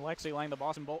 And Lexi Lang, the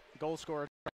Boston goal scorer,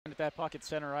 trying to that puck at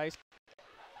center ice.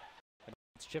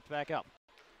 It's chipped back up.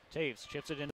 Taves chips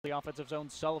it into the offensive zone.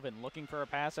 Sullivan looking for a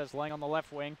pass as Lang on the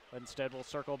left wing. Instead will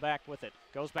circle back with it.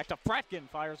 Goes back to Fratkin.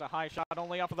 Fires a high shot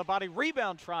only off of the body.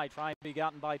 Rebound trying to be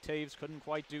gotten by Taves. Couldn't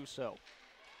quite do so.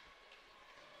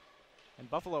 And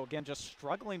Buffalo again just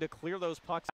struggling to clear those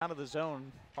pucks out of the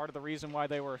zone. Part of the reason why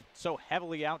they were so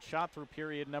heavily outshot through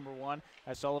period number 1.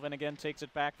 As Sullivan again takes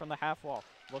it back from the half wall.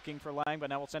 Looking for Lang, but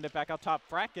now we'll send it back up top.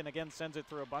 Fratkin again sends it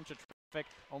through a bunch of traffic.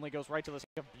 Only goes right to the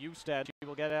stick of Bustad. She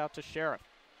will get it out to Sheriff.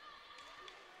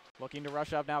 Looking to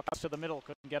rush up now, cuts to the middle.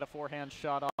 Couldn't get a forehand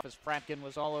shot off as Fratkin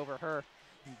was all over her.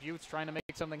 And Beauts trying to make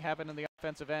something happen in the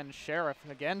offensive end. Sheriff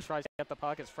again tries to get the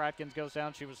puck as Fratkin goes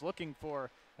down. She was looking for,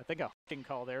 I think, a hooking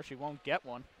call there. She won't get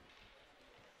one.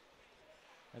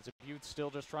 As the Beauts still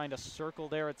just trying to circle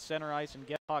there at center ice and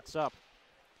get pucks up.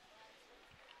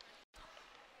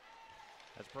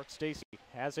 As Brooke Stacy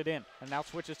has it in and now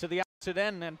switches to the opposite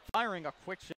end and firing a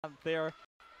quick shot there,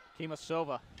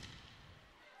 Kimasova.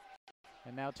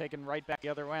 And now taken right back the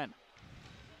other end.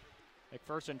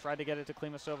 McPherson tried to get it to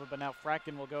Klimasova, but now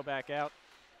Fratkin will go back out.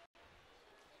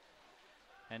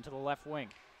 And to the left wing.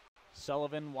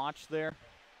 Sullivan watched there.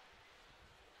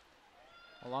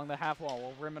 Along the half wall,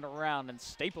 will rim it around, and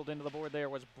stapled into the board there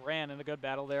was Brand in a good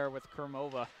battle there with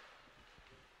Kermova.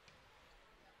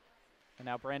 And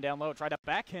now Brand down low, tried to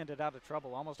backhand it out of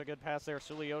trouble. Almost a good pass there.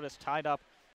 Suliotis tied up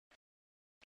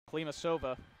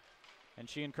Klimasova. And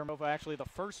she and Kermova actually the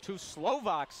first two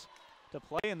Slovaks to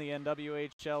play in the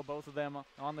NWHL, both of them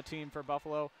on the team for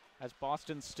Buffalo, as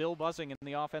Boston still buzzing in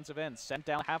the offensive end. Sent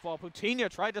down half wall. Putinha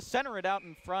tried to center it out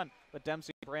in front, but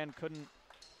Dempsey Brand couldn't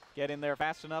get in there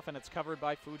fast enough, and it's covered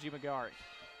by Fujimagari.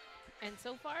 And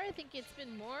so far, I think it's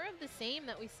been more of the same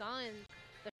that we saw in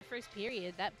the first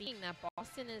period, that being that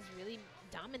Boston is really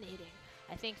dominating.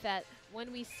 I think that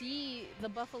when we see the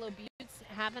Buffalo Beauts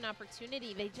have an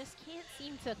opportunity, they just can't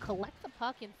seem to collect the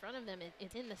puck in front of them.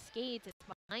 It's in the skates, it's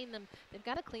behind them. They've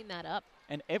got to clean that up.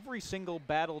 And every single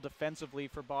battle defensively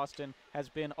for Boston has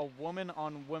been a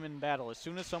woman-on-woman battle. As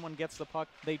soon as someone gets the puck,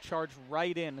 they charge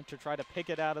right in to try to pick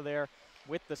it out of there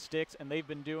with the sticks, and they've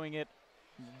been doing it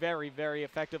very, very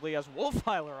effectively. As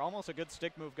Wolfheiler, almost a good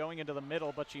stick move going into the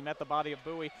middle, but she met the body of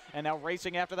Bowie, and now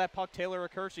racing after that puck, Taylor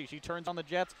Akershi. She turns on the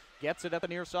Jets, gets it at the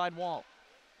near side wall.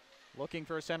 Looking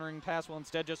for a centering pass, will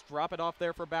instead just drop it off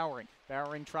there for Bowering.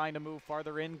 Bowering trying to move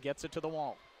farther in, gets it to the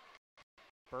wall.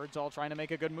 Birdsall trying to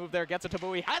make a good move there, gets it to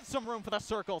Bowie, has some room for the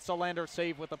circle. Solander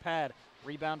save with the pad.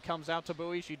 Rebound comes out to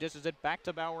Bowie, she dishes it back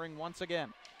to Bowering once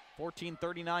again.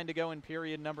 14:39 to go in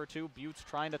period number 2. Beauts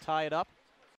trying to tie it up,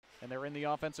 and they're in the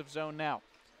offensive zone now.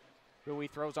 Bowie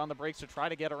throws on the brakes to try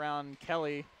to get around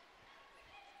Kelly.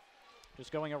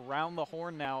 Just going around the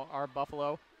horn now are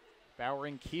Buffalo.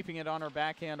 Bowering keeping it on her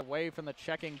backhand away from the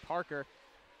checking Parker.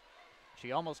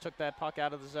 She almost took that puck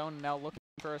out of the zone, now looking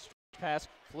for a stretch pass.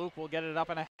 Fluke will get it up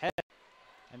and ahead.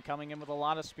 And coming in with a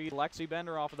lot of speed, Lexi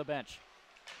Bender off of the bench.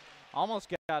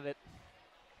 Almost got it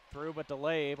through, but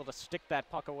delay, able to stick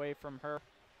that puck away from her.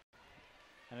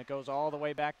 And it goes all the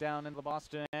way back down into the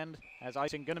Boston end, as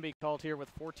icing going to be called here with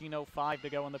 14:05 to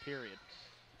go in the period.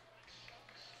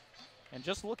 And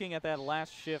just looking at that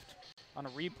last shift on a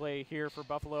replay here for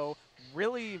Buffalo,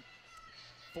 really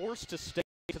forced to stay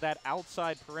to that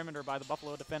outside perimeter by the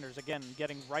Buffalo defenders. Again,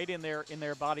 getting right in there in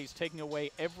their bodies, taking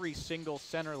away every single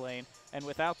center lane. And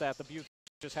without that, the Beauts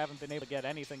just haven't been able to get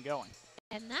anything going.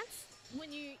 And that's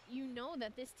when you know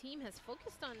that this team has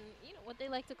focused on, you know, what they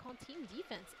like to call team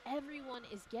defense. Everyone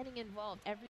is getting involved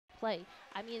every play.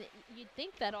 I mean, you'd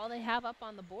think that all they have up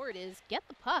on the board is get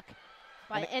the puck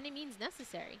by any means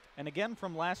necessary. And again,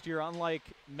 from last year, unlike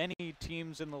many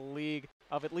teams in the league,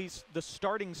 of at least the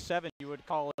starting 7, you would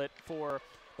call it, for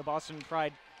the Boston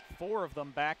Pride, 4 of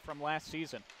them back from last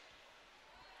season.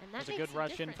 And that was a good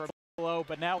rush difference. in for Buffalo,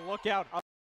 but now look out.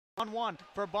 On one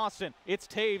for Boston. It's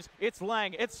Taves, it's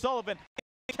Lang, it's Sullivan.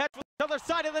 Catch with the other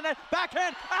side of the net,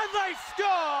 backhand, and they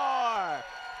score!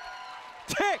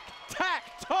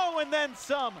 Tic-tac-toe and then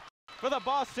some for the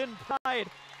Boston Pride,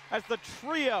 as the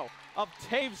trio of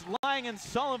Taves, Lang, and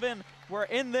Sullivan were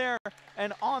in there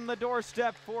and on the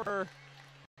doorstep for her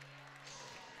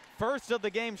first of the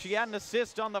game. She had an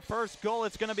assist on the first goal.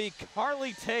 It's going to be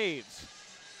Carly Taves,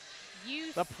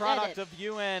 the product of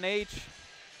UNH.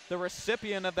 The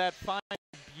recipient of that fine,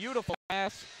 beautiful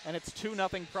pass, and it's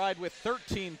 2-0 Pride with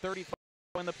 13:34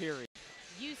 in the period.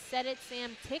 You said it,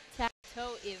 Sam.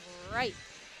 Tic-tac-toe is right.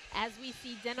 As we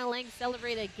see Dena Lang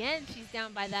celebrate again, she's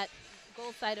down by that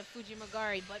goal side of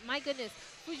Fujimagari. But my goodness,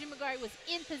 Fujimagari was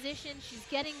in position. She's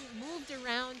getting moved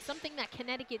around, something that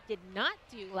Connecticut did not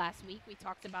do last week. We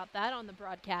talked about that on the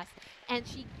broadcast. And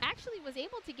she actually was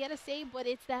able to get a save, but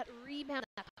it's that rebound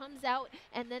that comes out,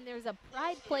 and then there's a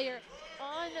Pride player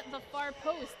on the far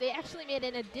post. They actually made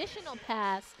an additional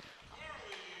pass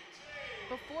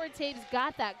before Taves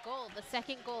got that goal, the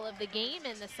second goal of the game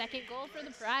and the second goal for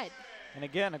the Pride. And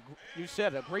again, you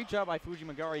said a great job by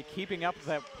Fujimagari keeping up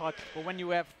that puck, but when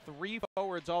you have 3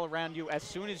 forwards all around you, as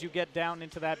soon as you get down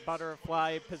into that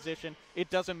butterfly position, it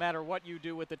doesn't matter what you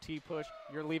do with the T-push,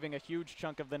 you're leaving a huge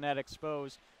chunk of the net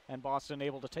exposed, and Boston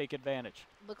able to take advantage.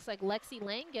 Looks like Lexi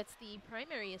Lang gets the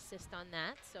primary assist on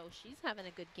that, so she's having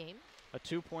a good game. A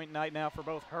 2-point night now for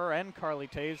both her and Carly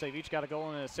Taves. They've each got a goal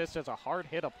and an assist as a hard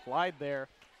hit applied there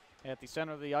at the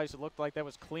center of the ice. It looked like that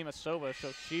was Klimasova,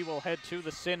 so she will head to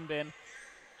the sin bin.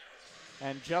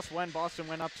 And just when Boston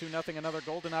went up 2-0, another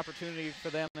golden opportunity for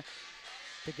them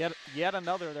to get yet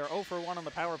another. They're 0 for 1 on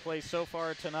the power play so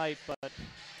far tonight, but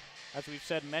as we've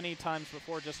said many times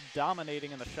before, just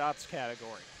dominating in the shots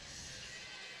category.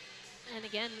 And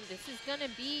again, this is going to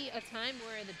be a time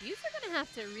where the Beauts are going to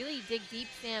have to really dig deep,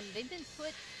 Sam. They've been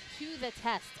put to the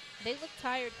test. They look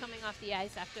tired coming off the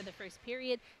ice after the first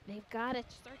period. They've got to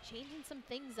start changing some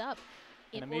things up.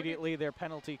 And immediately their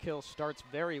penalty kill starts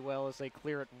very well as they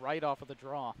clear it right off of the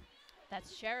draw.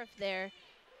 That's Sheriff there.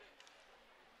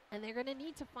 And they're going to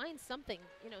need to find something,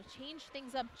 change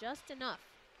things up just enough.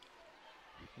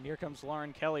 And here comes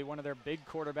Lauren Kelly, one of their big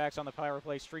quarterbacks on the power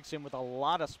play, streaks in with a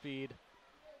lot of speed.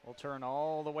 Will turn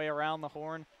all the way around the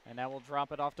horn, and now we'll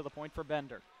drop it off to the point for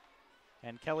Bender.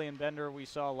 And Kelly and Bender, we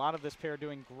saw a lot of this pair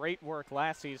doing great work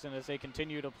last season as they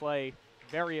continue to play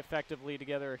very effectively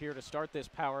together here to start this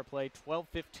power play.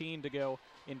 12:15 to go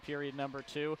in period number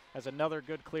 2 as another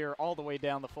good clear all the way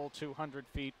down the full 200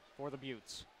 feet for the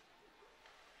Beauts.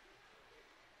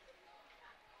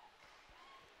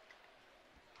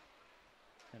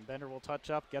 And Bender will touch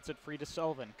up, gets it free to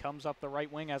Sullivan. Comes up the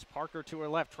right wing as Parker to her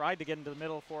left. Tried to get into the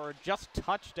middle for her, just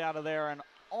touched out of there and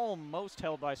almost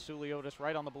held by Suliotis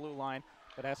right on the blue line,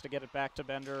 but has to get it back to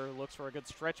Bender. Looks for a good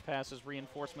stretch pass as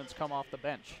reinforcements come off the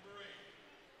bench.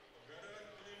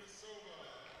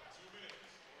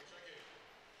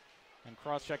 And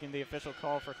cross-checking the official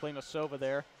call for Klimasova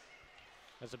there,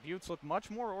 as the Beauts look much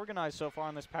more organized so far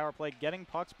on this power play, getting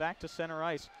pucks back to center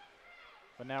ice.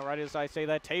 But now right as I say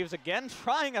that, Taves again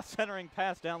trying a centering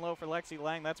pass down low for Lexi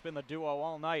Lang. That's been the duo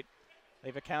all night.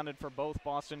 They've accounted for both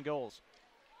Boston goals.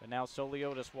 But now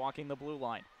Soliotis walking the blue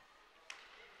line.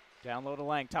 Down low to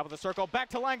Lang, top of the circle, back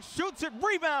to Lang, shoots it,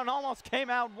 rebound, almost came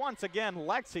out once again.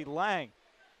 Lexi Lang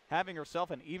having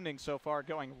herself an evening so far,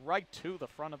 going right to the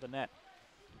front of the net.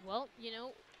 Well,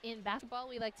 in basketball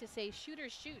we like to say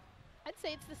shooters shoot. I'd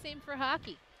say it's the same for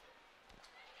hockey.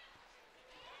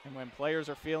 And when players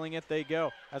are feeling it, they go.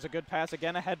 Has a good pass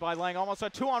again ahead by Lang. Almost a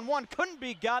 2-on-1. Couldn't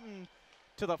be gotten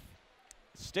to the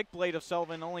stick blade of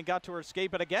Sullivan. Only got to her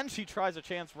skate. But again, she tries a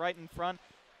chance right in front.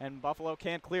 And Buffalo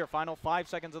can't clear. Final 5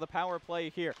 seconds of the power play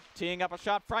here. Teeing up a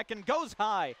shot. Fracken goes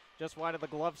high. Just wide of the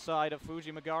glove side of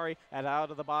Fuji Magari. And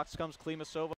out of the box comes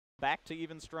Klimasova. Back to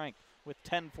even strength with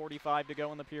 10:45 to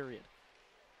go in the period.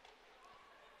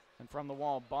 And from the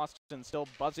wall, Boston still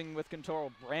buzzing with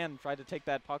control. Brand tried to take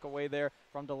that puck away there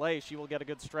from delay. She will get a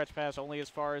good stretch pass only as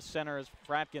far as center as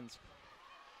Fratkins.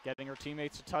 Getting her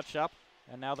teammates to touch up,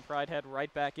 and now the Pride head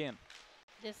right back in.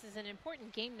 This is an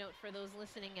important game note for those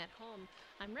listening at home.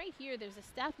 I'm right here. There's a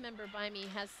staff member by me,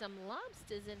 has some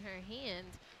lobsters in her hand.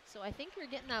 So I think we're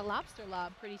getting that lobster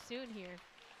lob pretty soon here.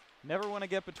 Never want to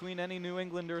get between any New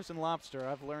Englanders and lobster.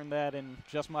 I've learned that in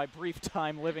just my brief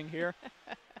time living here.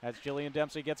 As Jillian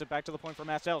Dempsey gets it back to the point for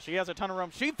Marcel. She has a ton of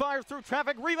room. She fires through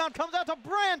traffic. Rebound comes out to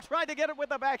Brand. Tried to get it with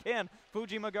the backhand.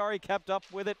 Fuji Magari kept up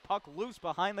with it. Puck loose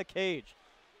behind the cage.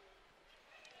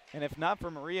 And if not for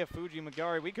Maria Fuji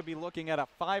Magari, we could be looking at a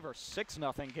 5 or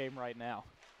 6-0 game right now.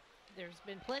 There's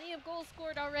been plenty of goals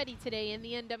scored already today in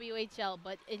the NWHL,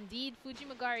 but indeed Fuji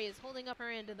Magari is holding up her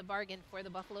end of the bargain for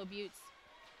the Buffalo Beauts.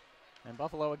 And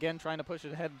Buffalo again trying to push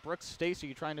it ahead. Brooke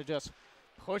Stacy trying to just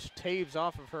push Taves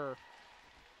off of her.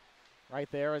 Right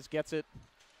there as gets it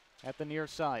at the near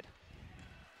side.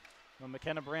 Well,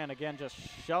 McKenna Brand again just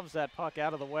shoves that puck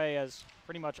out of the way, as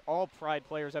pretty much all Pride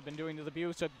players have been doing to the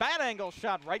Beauts. A bad angle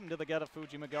shot right into the gut of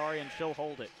Fuji Magari, and she'll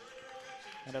hold it.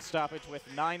 And a stoppage with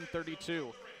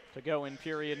 9:32 to go in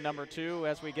period number 2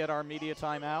 as we get our media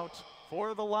timeout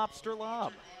for the lobster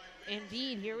lob.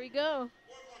 Indeed, here we go.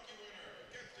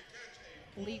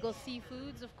 Legal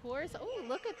Seafoods, of course. Oh,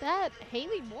 look at that.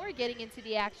 Haley Moore getting into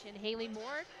the action. Haley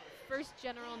Moore, first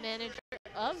general manager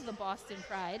of the Boston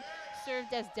Pride,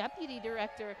 served as deputy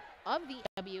director of the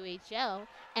WHL,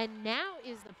 and now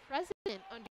is the president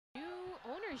under new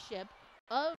ownership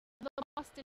of the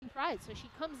Boston Pride. So she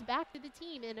comes back to the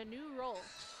team in a new role.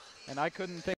 And I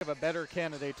couldn't think of a better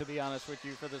candidate, to be honest with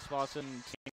you, for this Boston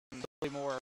team. Haley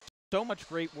Moore, so much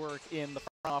great work in the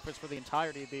front office for the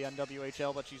entirety of the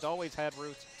NWHL, but she's always had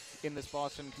roots in this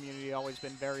Boston community, always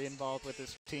been very involved with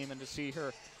this team, and to see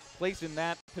her placed in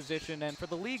that position, and for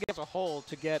the league as a whole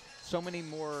to get so many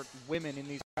more women in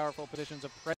these powerful positions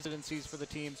of presidencies for the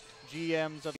teams,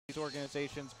 GMs of these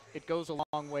organizations, it goes a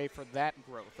long way for that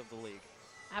growth of the league.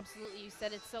 Absolutely. You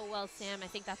said it so well, Sam. I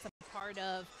think that's a part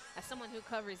of, as someone who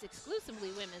covers exclusively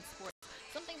women's sports,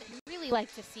 something that we really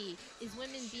like to see is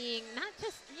women being not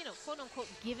just, quote unquote,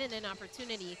 given an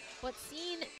opportunity, but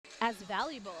seen as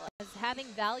valuable, as having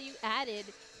value added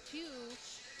to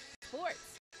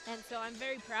sports. And so I'm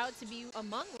very proud to be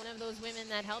among one of those women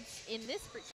that helps in this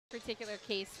particular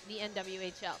case, the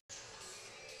NWHL.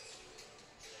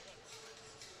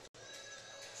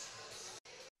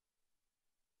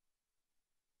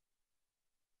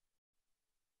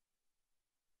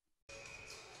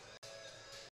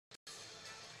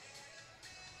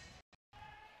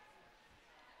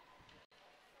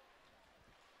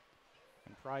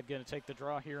 Pride going to take the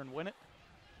draw here and win it.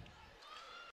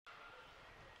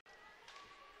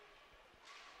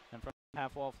 And from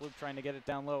half wall, Fluke trying to get it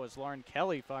down low as Lauren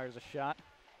Kelly fires a shot.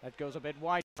 That goes a bit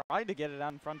wide. Tried to get it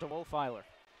out in front of Wolfiler.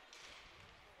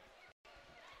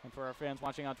 And for our fans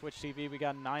watching on Twitch TV, we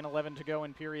got 9:11 to go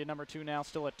in period number 2 now.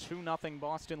 Still a 2-0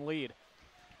 Boston lead.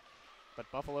 But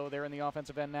Buffalo there in the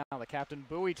offensive end now. The captain,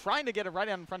 Bowie, trying to get it right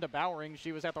out in front of Bowering.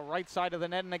 She was at the right side of the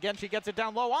net, and again she gets it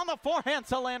down low on the forehand.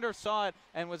 Solander saw it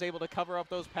and was able to cover up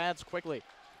those pads quickly.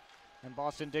 And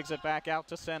Boston digs it back out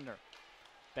to Sender.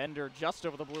 Bender just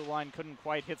over the blue line, couldn't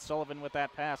quite hit Sullivan with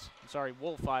that pass. I'm sorry,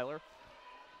 Wolfiler.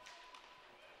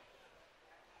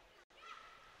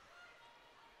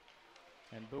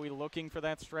 And Bowie looking for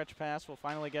that stretch pass. Will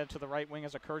finally get it to the right wing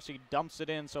as Kersey dumps it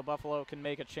in so Buffalo can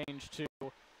make a change to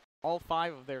all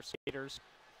 5 of their skaters.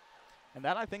 And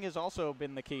that, I think, has also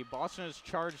been the key. Boston has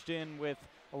charged in with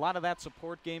a lot of that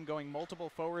support game, going multiple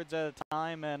forwards at a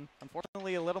time, and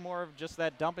unfortunately a little more of just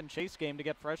that dump and chase game to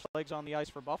get fresh legs on the ice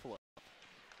for Buffalo.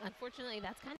 Unfortunately,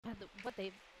 that's kind of what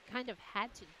they've kind of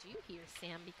had to do here,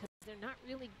 Sam, because they're not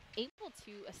really able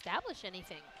to establish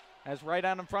anything. As right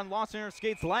out in front, Lawson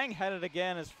skates. Lang had it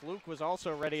again as Fluke was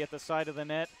also ready at the side of the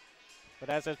net. But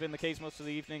as has been the case most of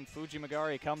the evening, Fuji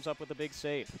Magari comes up with a big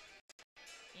save.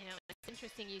 You know, it's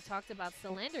interesting you talked about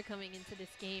Solander coming into this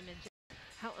game and just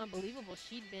how unbelievable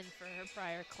she'd been for her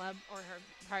prior club, or her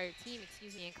prior team,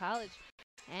 excuse me, in college.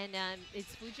 And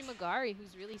it's Fuji Magari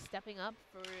who's really stepping up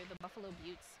for the Buffalo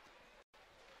Beauts.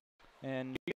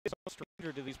 And he is no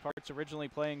stranger to these parts, originally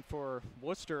playing for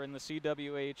Worcester in the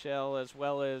CWHL, as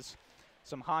well as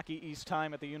some Hockey East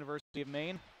time at the University of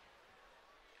Maine.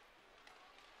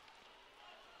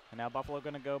 And now Buffalo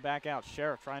going to go back out.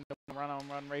 Sheriff trying to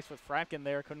run race with Fratkin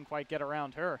there. Couldn't quite get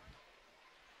around her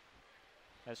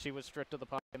as she was stripped of the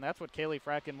puck. And that's what Kaylee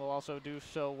Fratkin will also do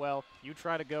so well. You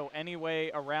try to go any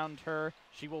way around her,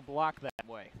 she will block that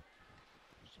way.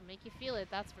 She'll make you feel it,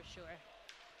 that's for sure.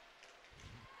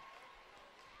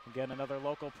 Again, another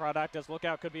local product as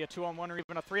lookout could be a 2-on-1 or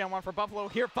even a 3-on-1 for Buffalo.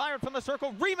 Here, fired from the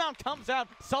circle. Rebound comes out.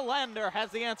 Solander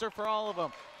has the answer for all of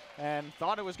them. And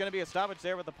thought it was going to be a stoppage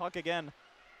there with the puck again.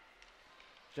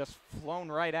 Just flown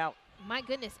right out. My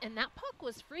goodness, and that puck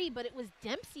was free, but it was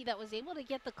Dempsey that was able to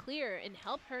get the clear and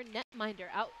help her netminder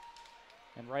out.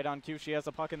 And right on cue, she has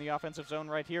the puck in the offensive zone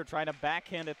right here, trying to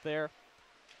backhand it there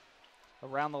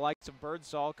around the likes of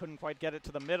Birdsall. Couldn't quite get it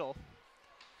to the middle.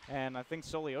 And I think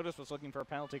Soliotis was looking for a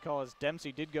penalty call as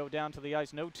Dempsey did go down to the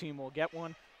ice. No team will get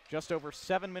one. Just over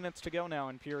 7 minutes to go now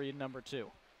in period number 2.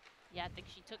 Yeah, I think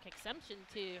she took exception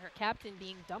to her captain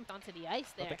being dumped onto the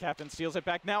ice there. But the captain steals it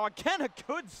back now. Again, a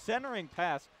good centering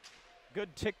pass.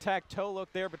 Good tic-tac-toe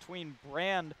look there between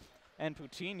Brand and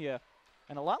Putinha.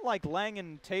 And a lot like Lang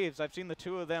and Taves, I've seen the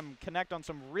two of them connect on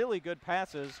some really good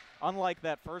passes. Unlike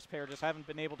that first pair, just haven't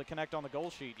been able to connect on the goal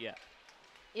sheet yet.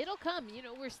 It'll come. You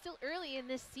know, we're still early in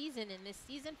this season,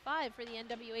 season 5 for the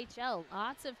NWHL.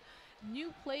 Lots of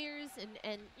new players,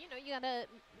 and you know, you gotta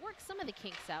work some of the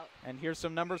kinks out. And here's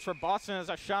some numbers for Boston as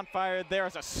a shot fired there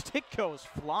as a stick goes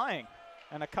flying.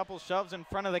 And a couple shoves in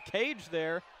front of the cage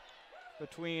there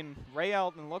between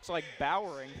Rayout and looks like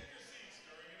Bowering.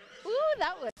 Ooh,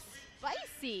 that was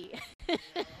spicy.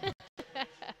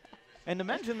 And to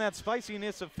mention that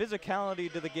spiciness of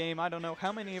physicality to the game, I don't know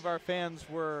how many of our fans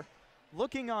were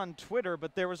looking on Twitter,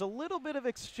 but there was a little bit of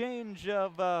exchange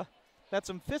of that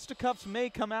some fisticuffs may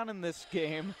come out in this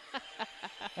game.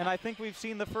 And I think we've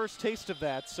seen the first taste of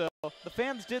that. So the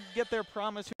fans did get their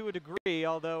promise to a degree,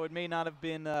 although it may not have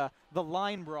been the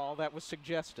line brawl that was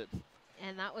suggested.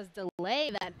 And that was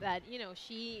delay that you know,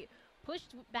 she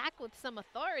pushed back with some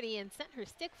authority and sent her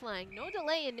stick flying. No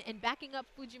delay in backing up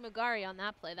Fuji Magari on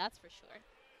that play, that's for sure.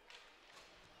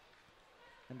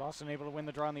 And Boston able to win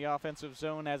the draw in the offensive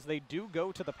zone as they do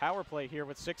go to the power play here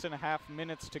with 6.5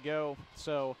 minutes to go.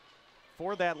 So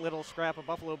for that little scrap, a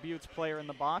Buffalo Beauts player in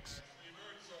the box.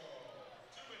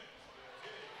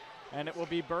 And it will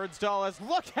be Birdsall as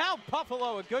look out,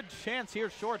 Buffalo, a good chance here,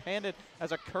 shorthanded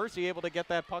as a Kersey able to get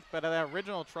that puck, but that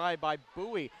original try by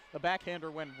Bowie, the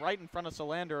backhander went right in front of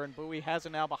Solander, and Bowie has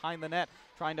it now behind the net,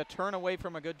 trying to turn away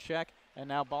from a good check, and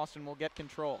now Boston will get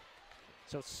control.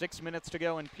 So 6 minutes to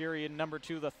go in period number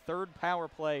 2, the third power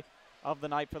play of the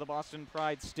night for the Boston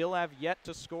Pride. Still have yet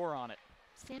to score on it.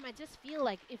 Sam, I just feel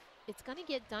like if it's going to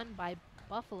get done by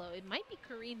Buffalo, it might be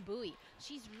Corrine Bowie.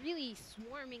 She's really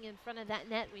swarming in front of that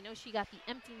net. We know she got the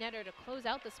empty netter to close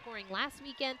out the scoring last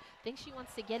weekend. Thinks she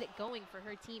wants to get it going for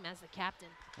her team as the captain.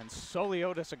 And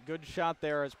Soliotis, a good shot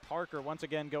there as Parker once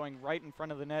again going right in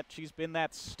front of the net. She's been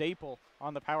that staple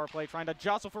on the power play, trying to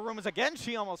jostle for room as again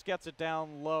she almost gets it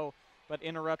down low. but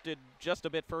interrupted just a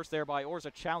bit first there by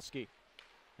Orzechowski.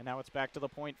 And now it's back to the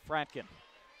point, Fratkin.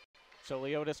 So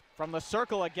Leotis from the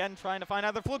circle again, trying to find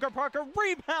either Fluke or Parker.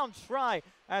 Rebound try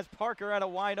as Parker had a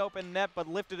wide open net, but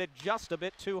lifted it just a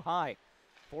bit too high.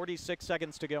 46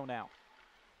 seconds to go now.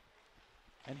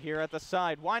 And here at the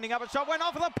side, winding up, a shot went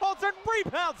off of the post and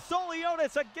rebound.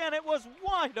 Soliotis again, it was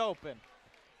wide open.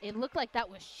 It looked like that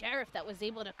was Sheriff that was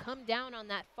able to come down on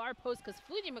that far post because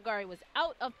Fujimagari was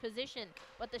out of position,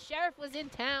 but the Sheriff was in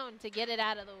town to get it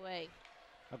out of the way.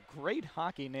 A great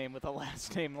hockey name with a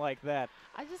last name like that.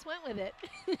 I just went with it.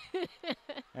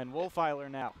 And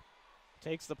Wolfeiler now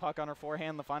takes the puck on her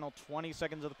forehand, the final 20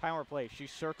 seconds of the power play. She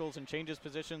circles and changes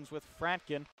positions with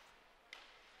Fratkin.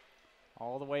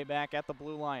 All the way back at the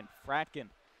blue line. Fratkin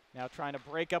now trying to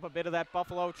break up a bit of that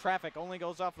Buffalo traffic. Only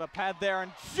goes off the pad there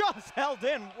and just held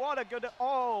in. What a good,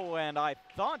 oh, and I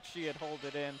thought she had held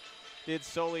it in. Did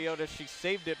Soliotis. She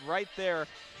saved it right there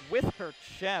with her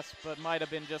chest, but might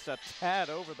have been just a tad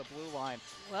over the blue line.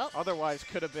 Well, otherwise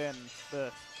could have been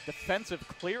the defensive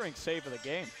clearing save of the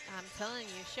game. I'm telling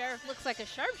you, Sheriff looks like a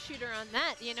sharpshooter on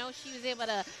that. You know, she was able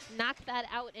to knock that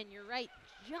out, and you're right,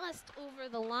 just over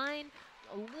the line.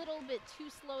 A little bit too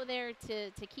slow there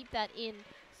to keep that in,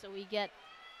 so we get,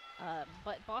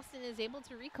 but Boston is able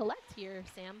to recollect here,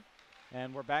 Sam.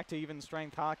 And we're back to even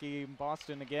strength hockey.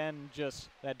 Boston again, just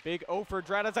that big O for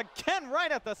Dradas again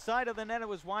right at the side of the net. It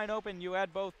was wide open. You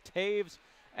had both Taves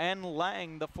and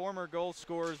Lang, the former goal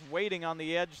scorers, waiting on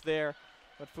the edge there.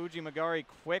 But Fujimagari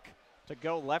quick to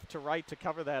go left to right to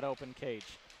cover that open cage.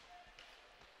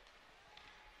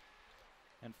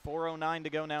 And 4:09 to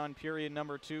go now in period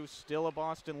number 2. Still a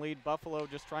Boston lead. Buffalo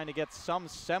just trying to get some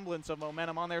semblance of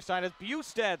momentum on their side as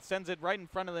Bustad sends it right in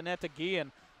front of the net to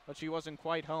Guillen, but she wasn't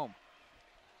quite home.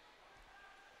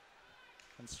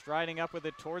 And striding up with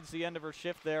it towards the end of her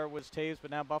shift there was Taves, but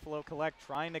now Buffalo collect,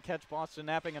 trying to catch Boston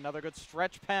napping. Another good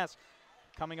stretch pass.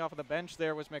 Coming off of the bench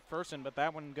there was McPherson, but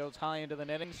that one goes high into the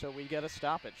netting, so we get a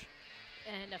stoppage.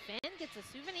 And a fan gets a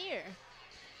souvenir.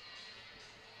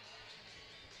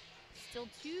 Still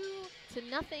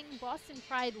 2-0, Boston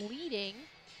Pride leading.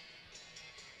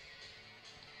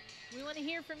 We want to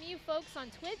hear from you folks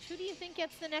on Twitch. Who do you think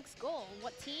gets the next goal?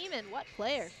 What team and what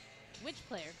player? Which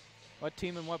player? What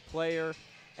team and what player?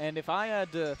 And if I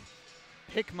had to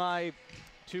pick my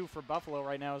two for Buffalo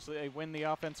right now as they win the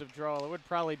offensive draw, it would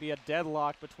probably be a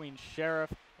deadlock between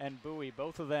Sheriff and Bowie.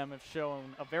 Both of them have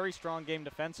shown a very strong game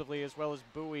defensively, as well as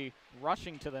Bowie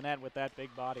rushing to the net with that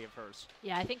big body of hers.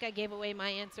 Yeah, I think I gave away my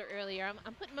answer earlier.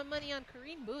 I'm putting my money on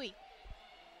Corrine Bowie.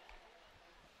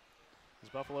 As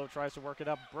Buffalo tries to work it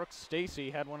up, Brooke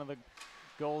Stacy had one of the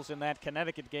goals in that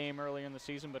Connecticut game earlier in the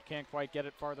season, but can't quite get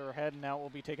it farther ahead, and now it will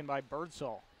be taken by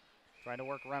Birdsall. Trying to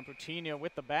work around Putinha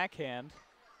with the backhand,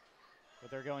 but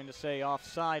they're going to say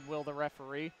offside, will the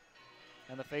referee,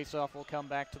 and the faceoff will come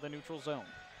back to the neutral zone.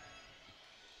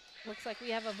 Looks like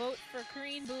we have a vote for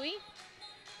Corrine Bowie.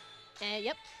 And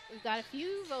yep, we've got a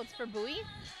few votes for Bowie.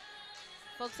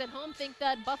 Folks at home think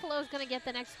that Buffalo is going to get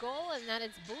the next goal and that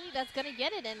it's Bowie that's going to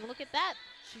get it, and look at that.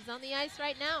 She's on the ice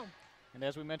right now. And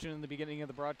as we mentioned in the beginning of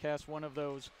the broadcast, one of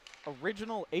those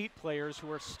original 8 players who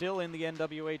are still in the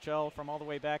NWHL from all the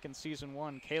way back in Season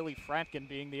 1, Kaylee Fratkin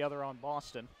being the other on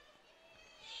Boston.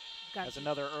 As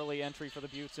another early entry for the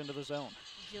Beauts into the zone.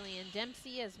 Jillian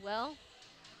Dempsey as well.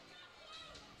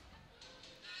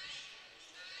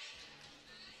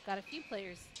 Got a few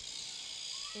players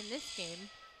in this game.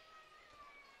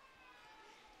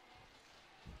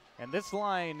 And this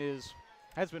line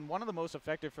has been one of the most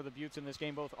effective for the Beauts in this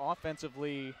game, both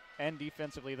offensively and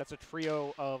defensively. That's a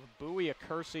trio of Bowie,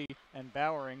 Acursi, and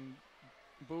Bowering.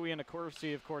 Bowie and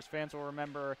Acursi, of course, fans will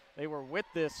remember, they were with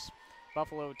this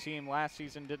Buffalo team last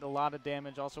season, did a lot of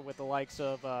damage, also with the likes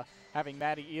of having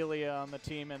Maddie Elia on the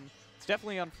team. And it's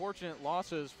definitely unfortunate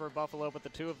losses for Buffalo, but the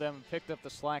two of them picked up the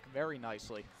slack very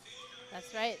nicely.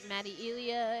 That's right. Maddie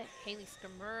Elia, Haley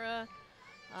Skamura.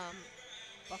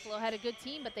 Buffalo had a good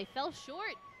team, but they fell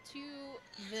short to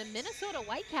the Minnesota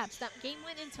Whitecaps. That game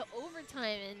went into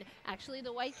overtime, and actually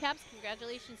the Whitecaps,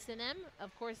 congratulations to them,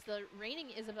 of course the reigning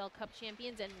Isabel Cup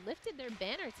champions, and lifted their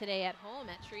banner today at home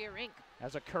at Tria Rink.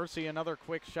 As Acursi, another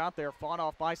quick shot there, fought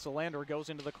off by Solander, goes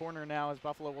into the corner now as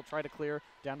Buffalo will try to clear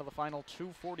down to the final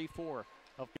 2:44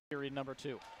 of period number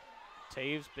 2.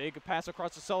 Taves, big pass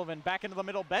across to Sullivan, back into the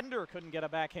middle. Bender couldn't get a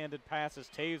backhanded pass as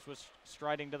Taves was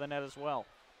striding to the net as well.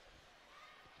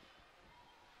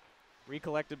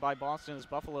 Recollected by Boston as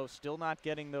Buffalo still not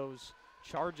getting those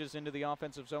charges into the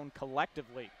offensive zone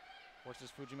collectively.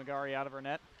 Forces Fujimagari out of her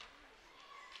net.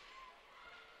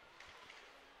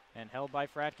 And held by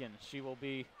Fratkin. She will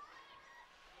be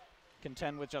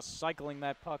contend with just cycling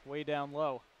that puck way down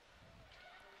low.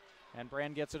 And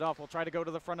Brand gets it off. Will try to go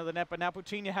to the front of the net, but now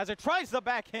Putinha has it. Tries the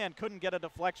backhand. Couldn't get a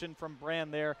deflection from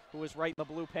Brand there, who was right in the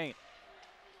blue paint.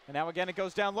 And now again it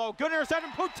goes down low. Good interception.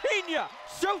 Putinha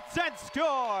shoots and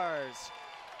scores.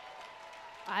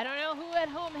 I don't know who at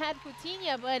home had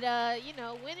Putinha, but, you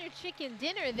know, winner chicken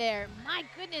dinner there. My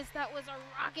goodness, that was a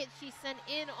rocket she sent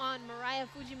in on Mariah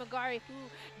Fujimagari, who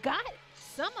got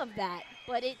some of that,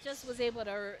 but it just was able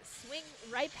to swing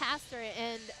right past her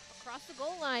and across the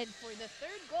goal line for the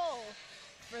third goal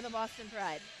for the Boston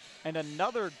Pride. And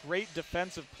another great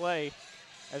defensive play.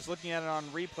 As looking at it on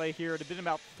replay here, it had been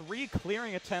about 3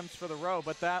 clearing attempts for the row,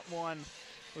 but that one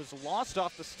was lost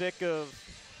off the stick of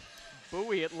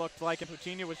Bowie, it looked like, and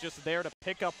Putinha was just there to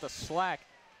pick up the slack.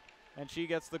 And she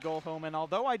gets the goal home. And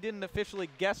although I didn't officially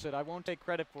guess it, I won't take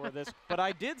credit for this, but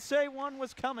I did say one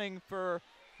was coming for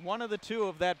one of the two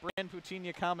of that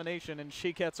Brand-Putinha combination, and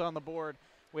she gets on the board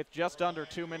with just under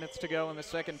 2 minutes to go in the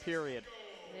second period.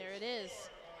 There it is.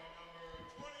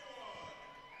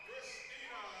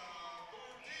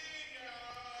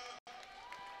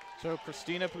 So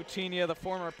Christina Putinha, the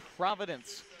former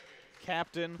Providence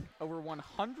captain, over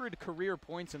 100 career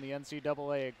points in the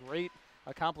NCAA, a great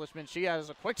accomplishment. She has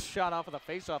a quick shot off of the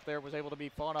faceoff there, was able to be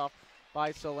fought off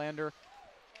by Solander.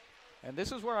 And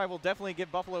this is where I will definitely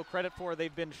give Buffalo credit for.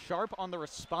 They've been sharp on the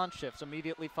response shifts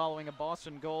immediately following a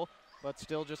Boston goal, but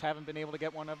still just haven't been able to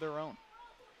get one of their own.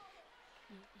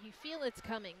 You feel it's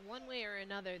coming one way or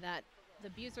another, that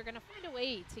the Beauts are going to find a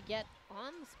way to get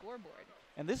on the scoreboard.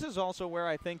 And this is also where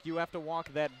I think you have to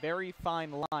walk that very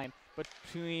fine line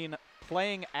between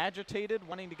playing agitated,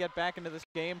 wanting to get back into this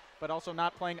game, but also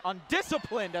not playing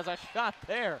undisciplined, as a shot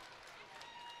there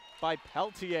by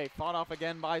Peltier, fought off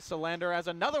again by Solander, as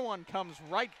another one comes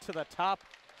right to the top.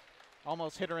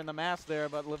 Almost hit her in the mask there,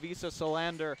 but Lavisa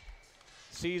Solander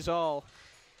sees all.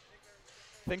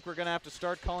 Think we're going to have to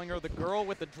start calling her the girl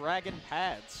with the dragon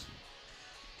pads.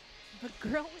 The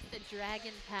girl with the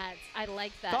dragon pads. I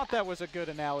like that. Thought that was a good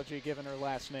analogy given her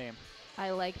last name. I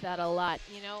like that a lot,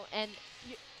 you know, and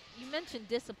you mentioned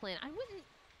discipline. I wouldn't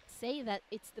say that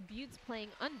it's the Beauts playing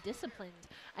undisciplined.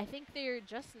 I think they're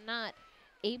just not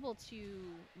able to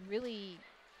really,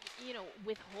 you know,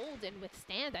 withhold and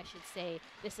withstand, I should say,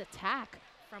 this attack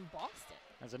from Boston.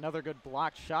 As another good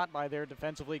blocked shot by there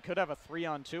defensively. Could have a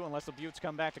 3-on-2 unless the Beauts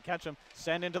come back to catch him.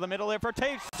 Send into the middle there for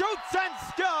Taves. Shoots and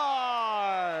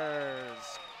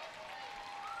scores!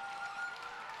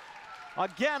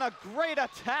 Again, a great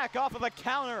attack off of the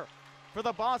counter for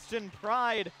the Boston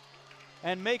Pride.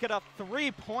 And make it a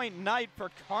 3-point night for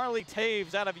Carly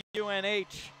Taves out of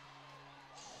UNH.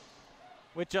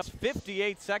 With just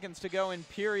 58 seconds to go in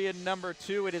period number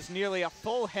 2, it is nearly a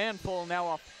full handful, now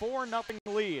a 4-0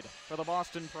 lead for the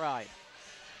Boston Pride.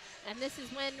 And this is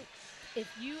when,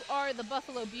 if you are the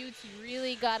Buffalo Beauts, you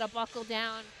really got to buckle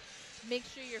down. Make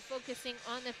sure you're focusing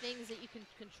on the things that you can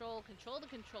control the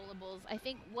controllables. I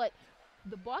think what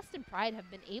the Boston Pride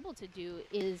have been able to do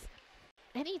is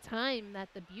any time that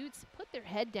the Beauts put their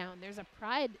head down, there's a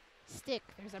Pride stick,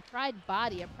 there's a Pride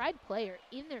body, a Pride player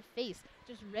in their face,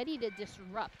 just ready to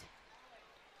disrupt.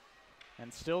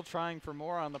 And still trying for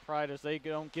more on the Pride as they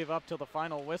don't give up till the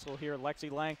final whistle here.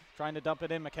 Lexi Lang trying to dump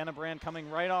it in. McKenna Brand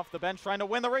coming right off the bench, trying to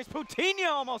win the race. Putinha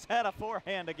almost had a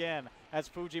forehand again as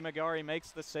Fujimagari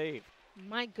makes the save.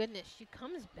 My goodness, she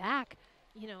comes back,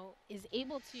 you know, is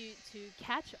able to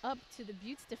catch up to the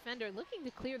Beauts defender, looking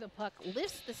to clear the puck,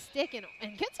 lifts the stick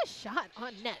and gets a shot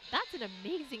on net. That's an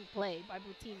amazing play by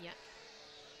Putinha.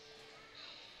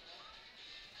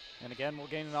 And again, we'll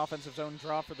gain an offensive zone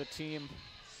draw for the team.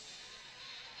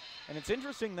 And it's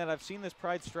interesting that I've seen this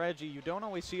Pride strategy you don't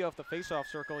always see off the face-off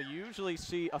circle. You usually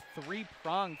see a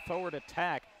 3-pronged forward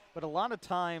attack. But a lot of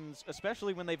times,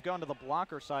 especially when they've gone to the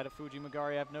blocker side of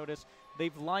Fujimagari, I've noticed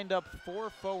they've lined up 4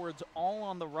 forwards all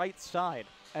on the right side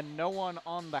and no one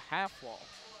on the half wall,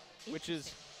 which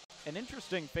is an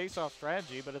interesting face-off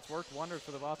strategy, but it's worked wonders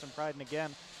for the Boston Pride. And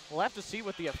again, we'll have to see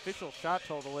what the official shot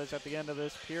total is at the end of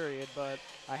this period, but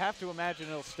I have to imagine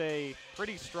it'll stay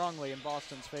pretty strongly in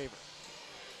Boston's favor.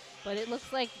 But it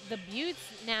looks like the Beauts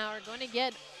now are going to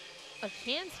get a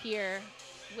chance here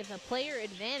with a player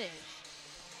advantage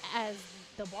as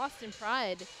the Boston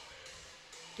Pride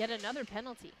get another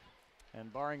penalty.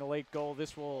 And barring a late goal,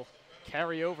 this will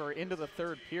carry over into the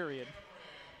third period.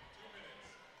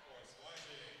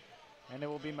 And it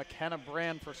will be McKenna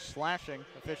Brand for slashing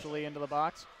officially into the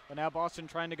box. But now Boston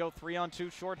trying to go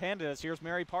 3-on-2 shorthanded as here's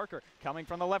Mary Parker coming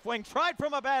from the left wing. Tried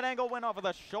from a bad angle, went off of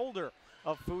the shoulder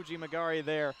of Fujimagari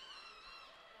there.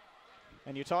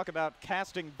 And you talk about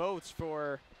casting votes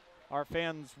for our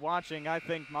fans watching, I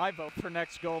think my vote for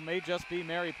next goal may just be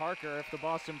Mary Parker if the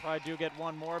Boston Pride do get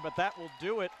one more, but that will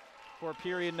do it for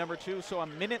period number 2. So a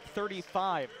minute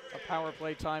 35 of power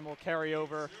play time will carry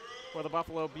over for the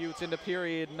Buffalo Beauts into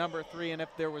period number 3, and if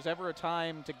there was ever a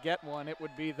time to get one, it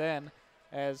would be then,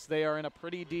 as they are in a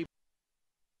pretty deep.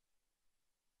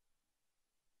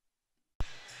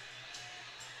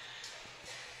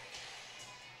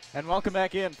 And welcome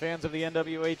back in, fans of the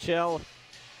NWHL,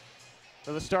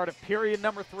 for the start of period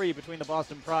number 3 between the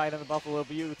Boston Pride and the Buffalo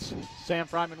Beauts. Sam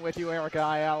Fryman with you, Erica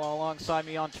Ayala alongside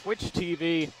me on Twitch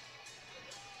TV.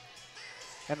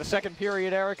 And the second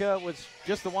period, Erica, was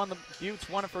just the one the Beauts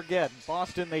want to forget.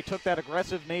 Boston, they took that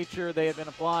aggressive nature they had been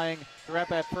applying throughout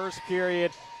that first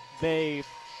period. They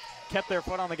kept their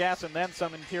foot on the gas and then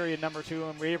some in period number 2,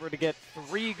 and were able to get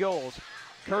 3 goals,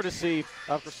 courtesy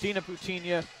of Christina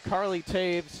Putinha, Carly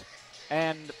Taves,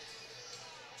 and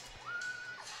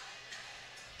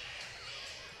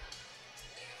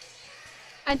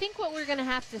I think what we're going to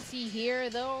have to see here,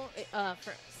 though,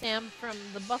 for Sam, from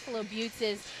the Buffalo Beauts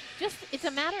is just, it's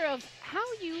a matter of how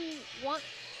you want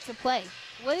to play.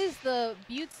 What is the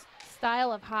Beauts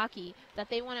style of hockey that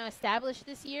they want to establish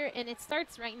this year? And it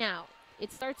starts right now.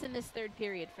 It starts in this third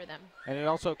period for them. And it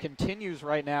also continues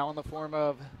right now in the form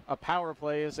of a power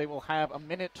play, as they will have a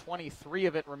minute 23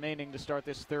 of it remaining to start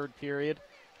this third period.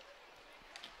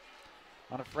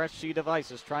 On a fresh sheet of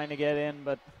ice is trying to get in,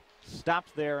 but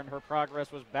stopped there, and her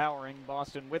progress was Bowering.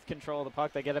 Boston with control of the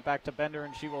puck. They get it back to Bender,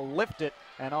 and she will lift it,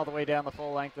 and all the way down the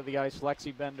full length of the ice.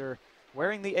 Lexi Bender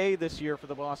wearing the A this year for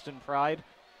the Boston Pride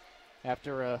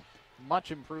after a much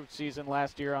improved season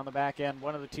last year on the back end.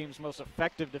 One of the team's most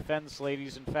effective defense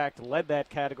ladies, in fact, led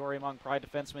that category among Pride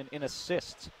defensemen in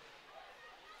assists.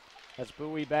 As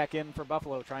Bowie back in for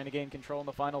Buffalo, trying to gain control in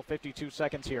the final 52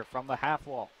 seconds here from the half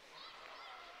wall.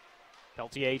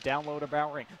 Peltier down low to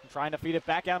Bowering, trying to feed it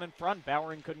back out in front.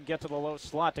 Bowering couldn't get to the low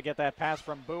slot to get that pass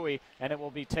from Bowie, and it will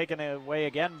be taken away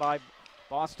again by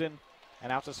Boston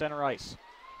and out to center ice.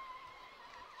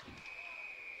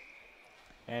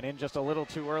 And in just a little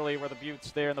too early were the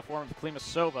Beauts there in the form of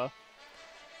Klimasova.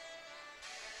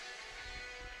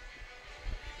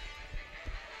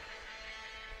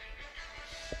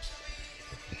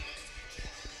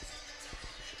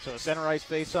 So a center ice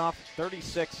face-off,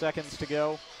 36 seconds to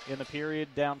go in the period.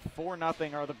 Down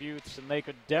 4-0 are the Beauts, and they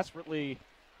could desperately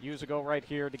use a goal right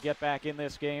here to get back in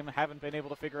this game. Haven't been able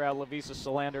to figure out Lavisa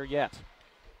Solander yet.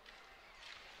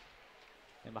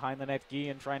 And behind the net,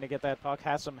 Guillen trying to get that puck.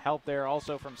 Has some help there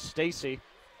also from Stacy.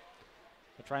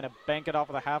 They're trying to bank it off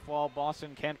of the half wall.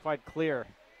 Boston can't quite clear.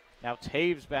 Now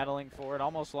Taves battling for it.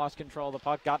 Almost lost control of the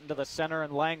puck. Got into the center,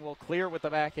 and Lang will clear with the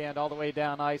backhand all the way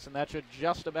down ice, and that should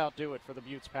just about do it for the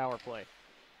Beauts power play.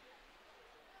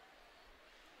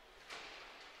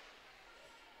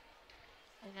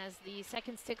 And as the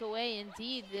seconds tick away,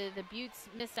 indeed, the Beauts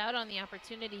missed out on the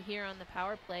opportunity here on the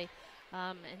power play.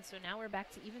 And so now we're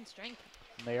back to even strength.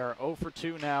 And they are 0 for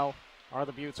 2 now, are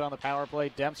the Beauts on the power play.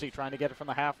 Dempsey trying to get it from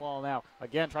the half wall now.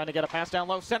 Again, trying to get a pass down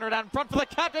low, center down in front for the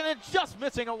captain, and just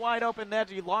missing a wide open net.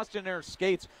 He lost in her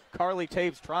skates. Carly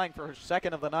Taves trying for her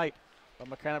second of the night, but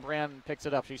McKenna Brand picks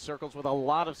it up. She circles with a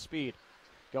lot of speed.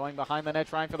 Going behind the net,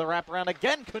 trying for the wraparound.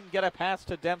 Again, couldn't get a pass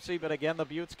to Dempsey, but again, the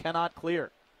Beauts cannot clear.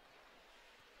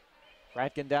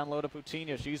 Ratkin down low to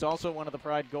Putinha. She's also one of the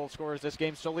Pride goal scorers this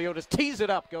game. Soliotis tees it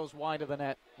up, goes wide of the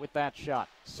net with that shot.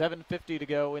 7:50 to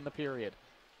go in the period.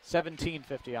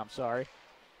 17:50, I'm sorry.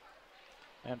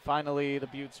 And finally, the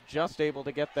Beauts just able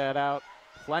to get that out.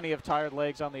 Plenty of tired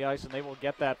legs on the ice, and they will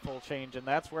get that full change. And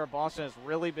that's where Boston has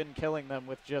really been killing them,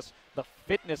 with just the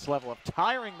fitness level of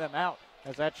tiring them out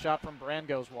as that shot from Brand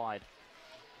goes wide.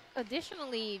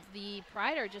 Additionally, the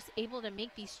Pride are just able to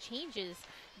make these changes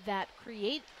that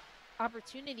create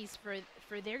opportunities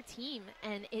for their team,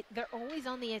 and they're always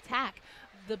on the attack.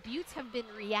 The Beauts have been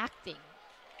reacting.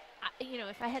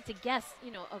 If I had to guess,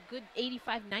 a good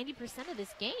 85-90% of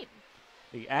this game.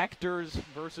 The actors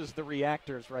versus the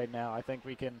reactors right now. I think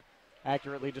we can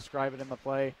accurately describe it in the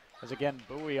play. As again,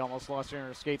 Bowie almost lost in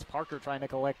her skates. Parker trying to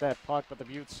collect that puck, but the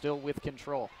Beauts still with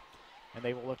control. And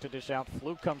they will look to dish out.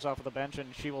 Fluke comes off of the bench,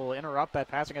 and she will interrupt that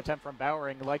passing attempt from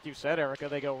Bowering. Like you said, Erica,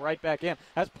 they go right back in.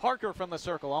 As Parker from the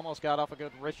circle almost got off a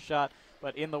good wrist shot,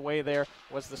 but in the way there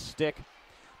was the stick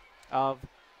of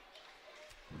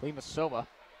Klimasova.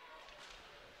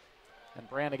 And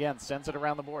Brand again sends it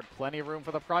around the board. Plenty of room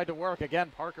for the Pride to work.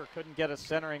 Again, Parker couldn't get a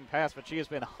centering pass, but she has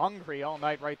been hungry all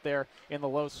night right there in the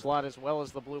low slot as well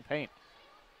as the blue paint.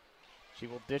 She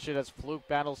will dish it as Fluke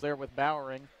battles there with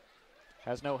Bowering.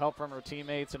 Has no help from her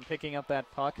teammates in picking up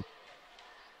that puck.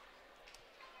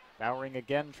 Bowering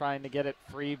again trying to get it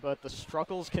free, but the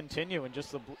struggles continue, and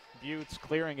just the Beauts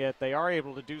clearing it. They are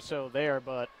able to do so there,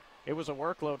 but it was a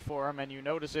workload for them, and you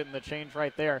notice it in the change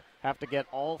right there. Have to get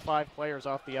all 5 players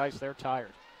off the ice. They're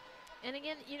tired. And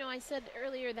again, you know, I said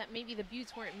earlier that maybe the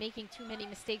Beauts weren't making too many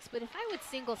mistakes, but if I would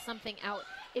single something out,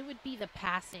 it would be the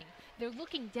passing. They're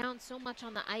looking down so much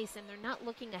on the ice, and they're not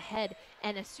looking ahead.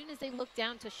 And as soon as they look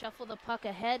down to shuffle the puck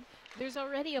ahead, there's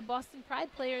already a Boston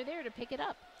Pride player there to pick it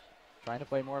up. Trying to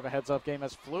play more of a heads-up game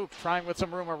as Fluke trying with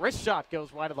some room. A wrist shot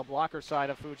goes wide of the blocker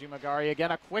side of Fujimagari. Again,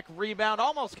 a quick rebound,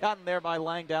 almost gotten there by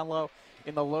Lang down low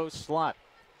in the low slot.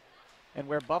 And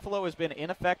where Buffalo has been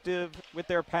ineffective with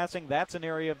their passing, that's an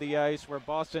area of the ice where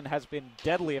Boston has been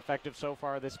deadly effective so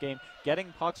far this game,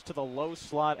 getting pucks to the low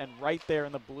slot and right there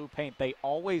in the blue paint. They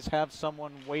always have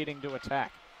someone waiting to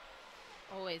attack.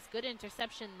 Always. Good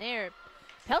interception there.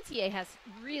 Peltier has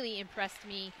really impressed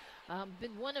me.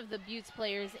 Been one of the Beauts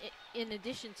players, in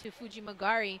addition to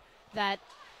Fujimagari, that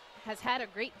has had a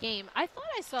great game. I thought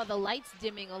I saw the lights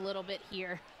dimming a little bit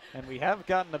here. And we have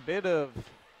gotten a bit of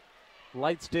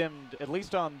lights dimmed, at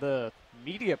least on the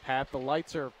media path. The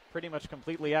lights are pretty much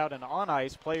completely out, and on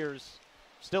ice, players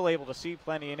still able to see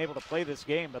plenty and able to play this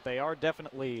game, but they are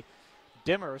definitely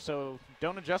dimmer, so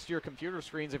don't adjust your computer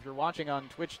screens if you're watching on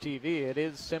Twitch TV. It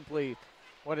is simply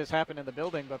what has happened in the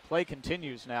building, but play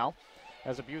continues now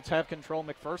as the Beauts have control.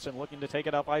 McPherson looking to take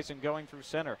it up ice and going through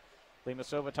center.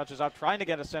 Limasova touches out, trying to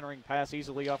get a centering pass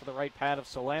easily off of the right pad of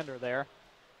Solander there.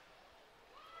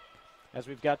 As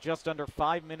we've got just under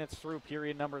 5 minutes through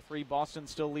period number 3, Boston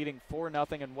still leading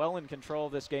 4-0 and well in control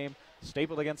of this game.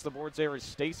 Stapled against the boards there is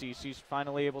Stacy. She's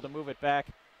finally able to move it back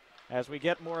as we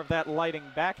get more of that lighting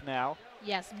back now.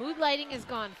 Yes, mood lighting is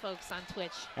gone, folks, on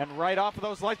Twitch. And right off of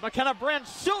those lights, McKenna Brand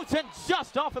shoots and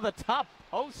just off of the top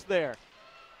post there.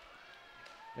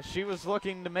 As she was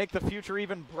looking to make the future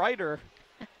even brighter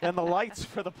than the lights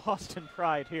for the Boston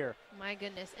Pride here. My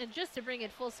goodness. And just to bring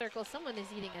it full circle, someone is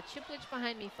eating a chipwich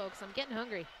behind me, folks. I'm getting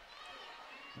hungry.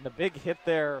 And the big hit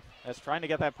there as trying to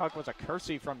get that puck was a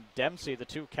Kersey from Dempsey. The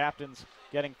two captains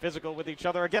getting physical with each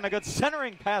other. Again, a good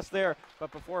centering pass there,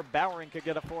 but before Bowering could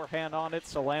get a forehand on it,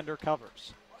 Solander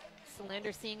covers.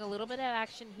 Solander seeing a little bit of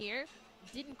action here.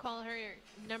 Didn't call her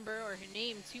number or her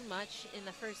name too much in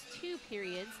the first 2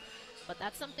 periods. But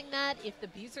that's something that, if the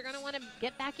Beauts are going to want to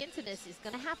get back into this, is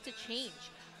going to have to change.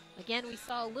 Again, we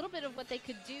saw a little bit of what they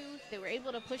could do. They were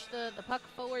able to push the puck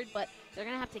forward, but they're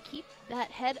going to have to keep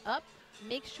that head up,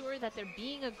 make sure that they're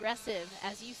being aggressive.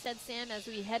 As you said, Sam, as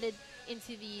we headed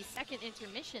into the second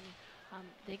intermission,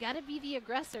 they got to be the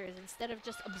aggressors instead of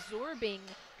just absorbing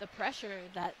the pressure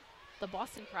that the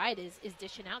Boston Pride is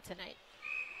dishing out tonight.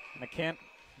 And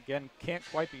can't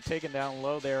quite be taken down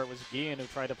low there. It was Guillen who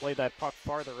tried to play that puck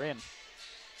farther in.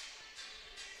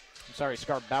 I'm sorry,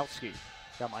 Skarbowski.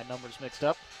 Got my numbers mixed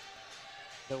up.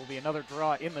 There will be another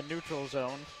draw in the neutral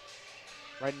zone,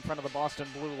 right in front of the Boston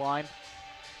blue line.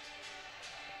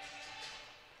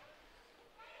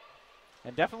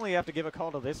 And definitely have to give a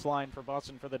call to this line for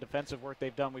Boston for the defensive work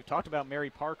they've done. We've talked about Mary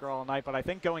Parker all night, but I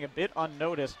think going a bit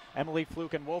unnoticed, Emily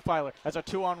Fluke and Wolfeiler as a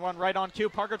 2-on-1 right on cue.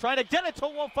 Parker trying to get it to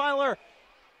Wolfeiler.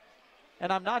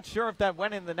 And I'm not sure if that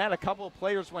went in the net. A couple of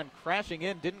players went crashing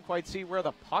in, didn't quite see where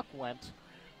the puck went.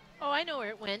 Oh, I know where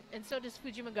it went, and so does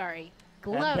Fujimagari.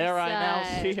 Glove and there side. I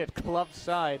now see it, glove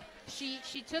side. She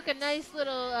took a nice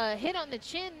little hit on the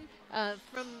chin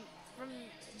from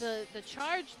the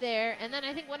charge there, and then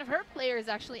I think one of her players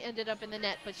actually ended up in the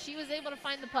net, but she was able to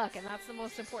find the puck, and that's the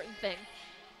most important thing.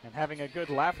 And having a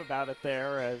good laugh about it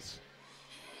there as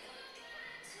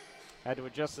had to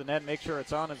adjust the net, make sure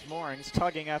it's on its moorings,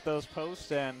 tugging at those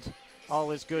posts, and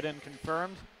all is good and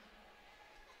confirmed.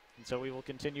 And so we will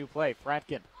continue play.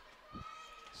 Fratkin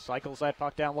cycles that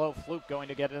puck down low. Fluke going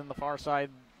to get it in the far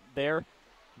side there.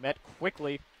 Met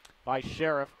quickly by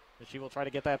Sheriff. She will try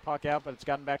to get that puck out, but it's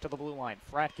gotten back to the blue line.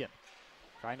 Fratkin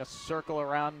trying to circle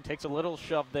around, takes a little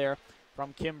shove there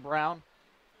from Kim Brown.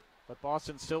 But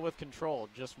Boston still with control,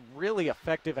 just really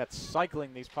effective at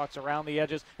cycling these pucks around the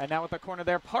edges. And now at the corner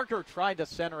there, Parker tried to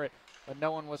center it, but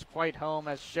no one was quite home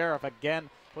as Sheriff again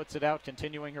puts it out,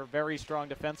 continuing her very strong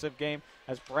defensive game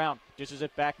as Brown dishes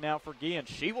it back now for Guillen.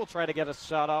 She will try to get a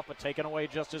shot off, but taken away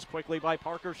just as quickly by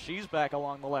Parker. She's back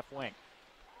along the left wing.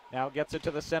 Now gets it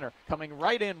to the center. Coming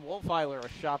right in, Wolfeiler, a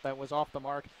shot that was off the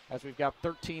mark as we've got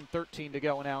 13-13 to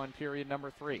go now in period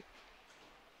number 3.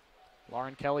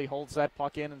 Lauren Kelly holds that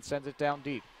puck in and sends it down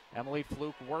deep. Emily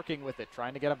Fluke working with it,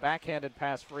 trying to get a backhanded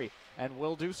pass free, and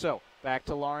will do so. Back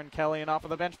to Lauren Kelly and off of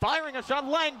the bench, firing a shot.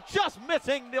 Lang just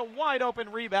missing. The wide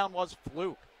open rebound was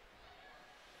Fluke.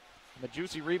 The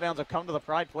juicy rebounds have come to the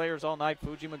Pride players all night.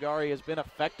 Fuji Magari has been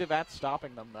effective at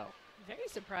stopping them, though. Very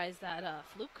surprised that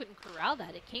Fluke couldn't corral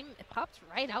that. It popped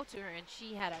right out to her, and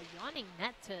she had a yawning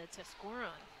net to score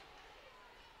on.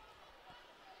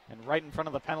 And right in front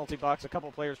of the penalty box, a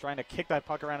couple players trying to kick that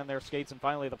puck around in their skates, and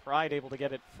finally the Pride able to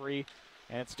get it free,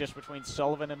 and it's just between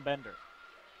Sullivan and Bender.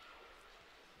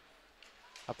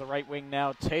 Up the right wing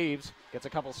now, Taves gets a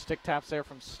couple stick taps there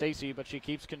from Stacy, but she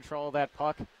keeps control of that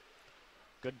puck.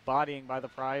 Good bodying by the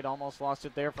Pride, almost lost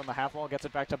it there from the half wall, gets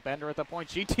it back to Bender at the point.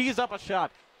 She tees up a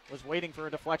shot, was waiting for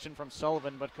a deflection from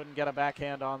Sullivan, but couldn't get a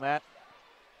backhand on that.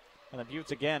 And the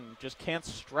Beauts, again, just can't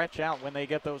stretch out when they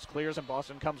get those clears, and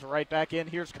Boston comes right back in.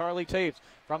 Here's Carly Taves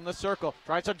from the circle.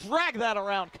 Tries to drag that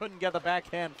around, couldn't get the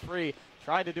backhand free.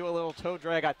 Tried to do a little toe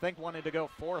drag. I think wanted to go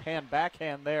forehand,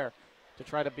 backhand there to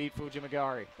try to beat Fuji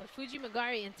Magari. But Fuji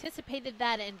Magari anticipated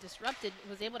that and disrupted,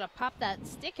 was able to pop that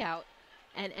stick out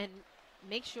and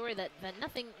make sure that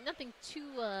nothing too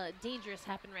dangerous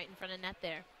happened right in front of net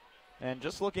there. And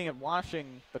just looking at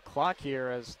watching the clock here,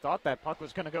 as thought that puck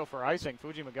was going to go for icing.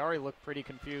 Fuji Magari looked pretty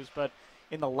confused, but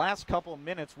in the last couple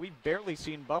minutes, we've barely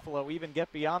seen Buffalo even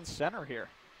get beyond center here.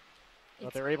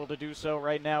 But they're able to do so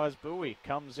right now as Bowie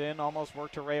comes in, almost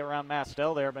worked her way around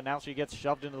Mastel there, but now she gets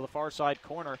shoved into the far side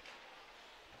corner.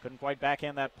 Couldn't quite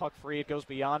backhand that puck free. It goes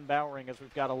beyond Bowering as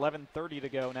we've got 11:30 to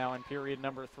go now in period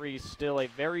number 3. Still a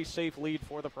very safe lead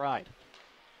for the Pride.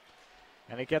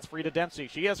 And it gets free to Dempsey.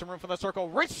 She has some room from the circle.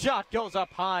 Wrist shot goes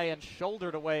up high and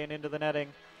shouldered away and into the netting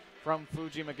from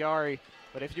Fuji Magari.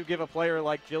 But if you give a player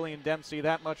like Jillian Dempsey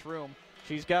that much room,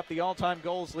 she's got the all-time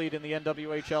goals lead in the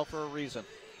NWHL for a reason.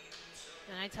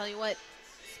 And I tell you what,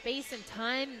 space and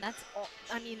time, that's all.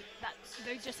 I mean,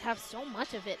 they just have so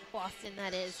much of it, Boston,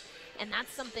 that is. And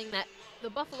that's something that the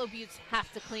Buffalo Beauts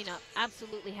have to clean up.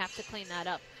 Absolutely have to clean that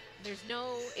up. There's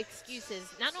no excuses.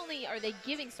 Not only are they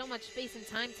giving so much space and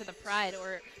time to the Pride,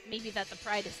 or maybe that the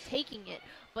Pride is taking it,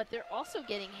 but they're also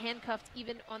getting handcuffed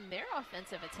even on their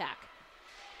offensive attack.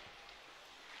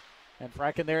 And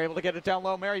Fracken, they're able to get it down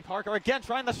low. Mary Parker again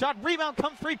trying the shot. Rebound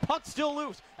comes free. Puck still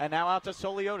loose. And now out to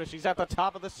Soliota. She's at the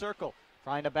top of the circle.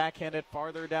 Trying to backhand it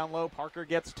farther down low. Parker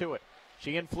gets to it.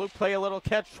 She and Fluke play a little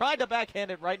catch. Tried to backhand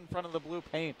it right in front of the blue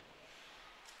paint.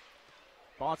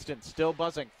 Boston still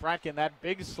buzzing. Fracken, that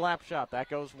big slap shot. That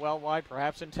goes well wide,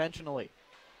 perhaps intentionally.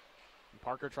 And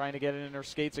Parker trying to get it in her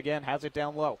skates again. Has it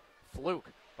down low. Fluke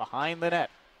behind the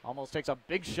net. Almost takes a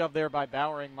big shove there by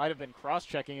Bowering. Might have been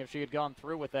cross-checking if she had gone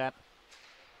through with that.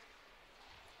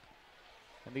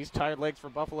 And these tired legs for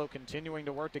Buffalo continuing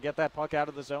to work to get that puck out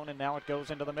of the zone, and now it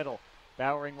goes into the middle.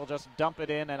 Bowering will just dump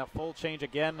it in, and a full change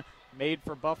again made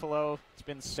for Buffalo. It's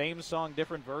been same song,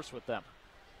 different verse with them.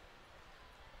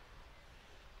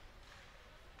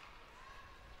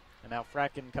 And now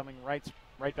Fracken coming right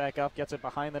back up, gets it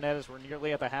behind the net as we're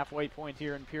nearly at the halfway point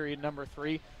here in period number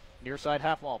 3. Near side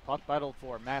half wall, puck battled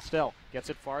for. Mastel gets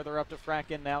it farther up to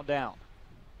Fracken, now down.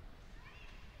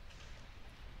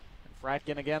 And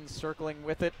Fracken again circling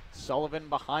with it. Sullivan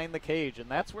behind the cage, and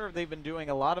that's where they've been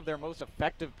doing a lot of their most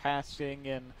effective passing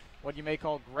in what you may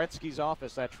call Gretzky's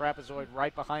office, that trapezoid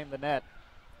right behind the net.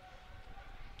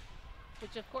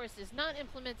 Which, of course, is not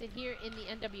implemented here in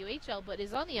the NWHL, but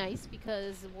is on the ice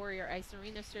because Warrior Ice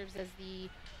Arena serves as the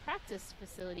practice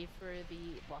facility for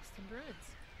the Boston Bruins.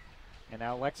 And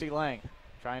now Lexi Lang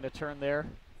trying to turn there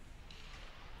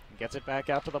and gets it back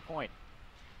out to the point.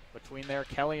 Between there,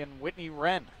 Kelly and Whitney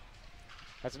Wren.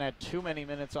 Hasn't had too many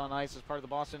minutes on ice as part of the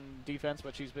Boston defense,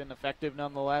 but she's been effective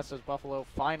nonetheless as Buffalo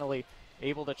finally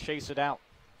able to chase it out.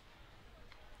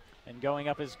 And going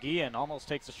up is Guillen, almost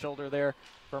takes a shoulder there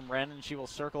from Wren, and she will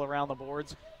circle around the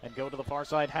boards and go to the far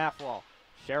side half wall.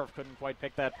 Sheriff couldn't quite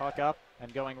pick that puck up,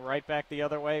 and going right back the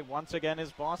other way once again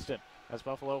is Boston. As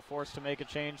Buffalo forced to make a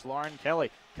change, Lauren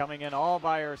Kelly coming in all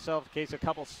by herself. In case a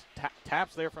couple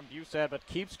taps there from Bustad, but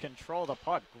keeps control of the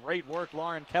puck. Great work,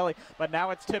 Lauren Kelly. But now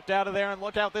it's tipped out of there, and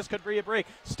look out, this could be a break.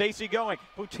 Stacy going.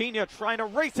 Boutinho trying to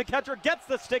race the catcher, gets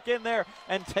the stick in there,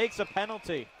 and takes a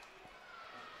penalty.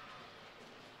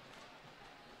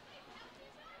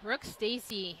 Brooke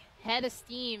Stacy, head of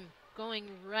steam, going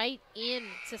right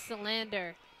into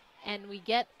Salander, and we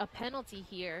get a penalty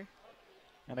here.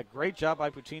 And a great job by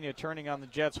Boutinho turning on the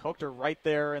Jets, hooked her right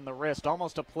there in the wrist,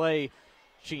 almost a play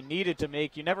she needed to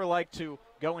make. You never like to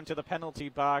go into the penalty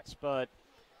box, but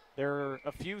there are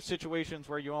a few situations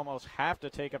where you almost have to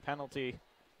take a penalty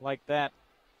like that.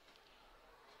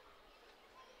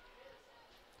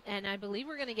 And I believe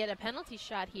we're going to get a penalty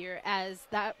shot here, as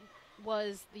that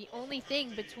was the only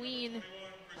thing between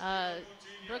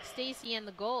Brooke Stacy and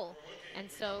the goal. And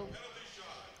so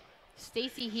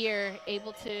Stacy here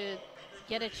able to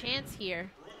get a chance here.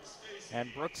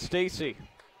 And Brooke Stacy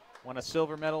won a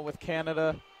silver medal with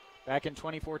Canada back in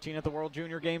 2014 at the World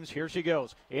Junior Games. Here she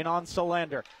goes, in on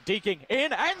Solander, deking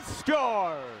in and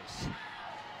scores!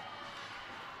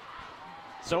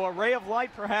 So a ray of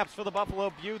light perhaps for the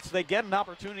Buffalo Beauts. They get an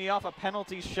opportunity off a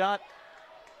penalty shot,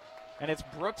 and it's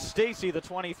Brooke Stacy, the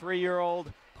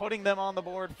 23-year-old, putting them on the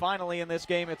board finally in this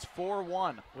game. It's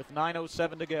 4-1 with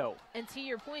 9:07 to go. And to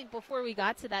your point, before we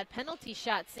got to that penalty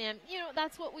shot, Sam,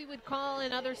 that's what we would call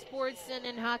in other sports and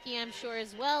in hockey, I'm sure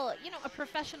as well, a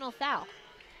professional foul.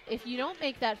 If you don't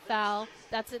make that foul,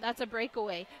 that's a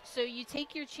breakaway. So you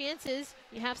take your chances,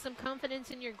 you have some confidence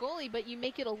in your goalie, but you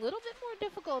make it a little bit more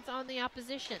difficult on the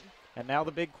opposition. And now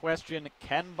the big question,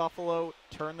 can Buffalo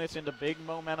turn this into big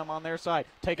momentum on their side?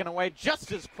 Taken away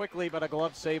just as quickly, but a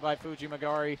glove save by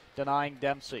Fujimagari, denying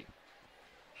Dempsey.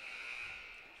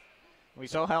 We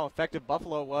saw how effective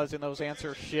Buffalo was in those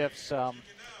answer shifts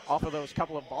off of those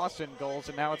couple of Boston goals,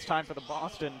 and now it's time for the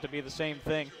Boston to be the same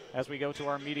thing as we go to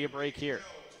our media break here.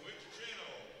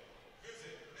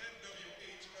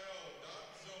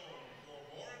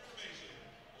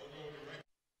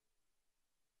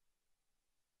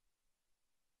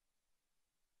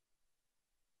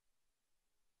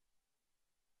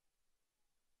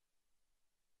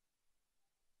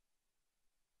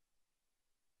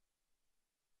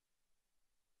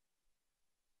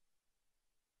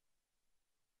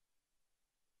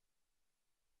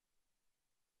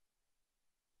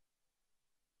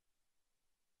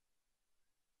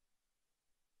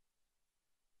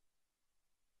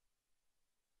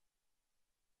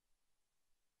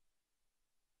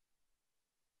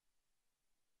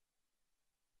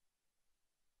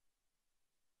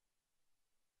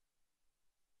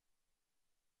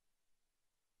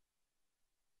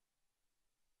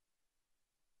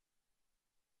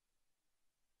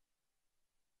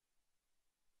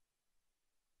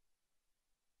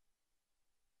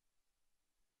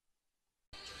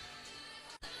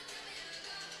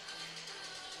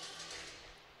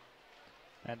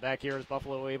 And back here is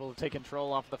Buffalo able to take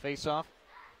control off the faceoff.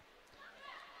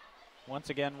 Once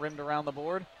again rimmed around the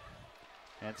board.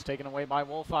 And it's taken away by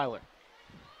Wolfeiler.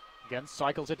 Again,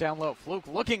 cycles it down low. Fluke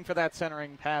looking for that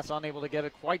centering pass, unable to get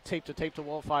it quite tape to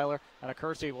Wolfeiler. And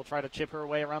Accursi will try to chip her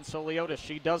way around Soliotis.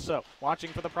 She does so.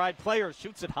 Watching for the Pride players.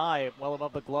 Shoots it high, well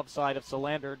above the glove side of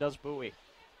Solander. Does Bowie.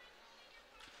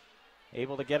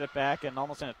 Able to get it back and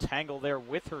almost in a tangle there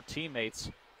with her teammates.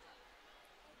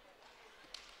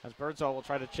 As Birdsall will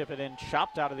try to chip it in,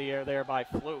 chopped out of the air there by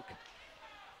Fluke.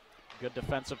 Good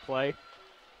defensive play.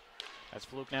 As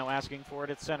Fluke now asking for it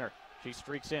at center. She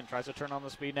streaks in, tries to turn on the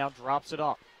speed now, drops it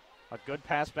off. A good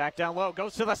pass back down low,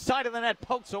 goes to the side of the net,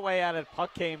 pokes away at it,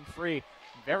 puck came free.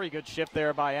 Very good shift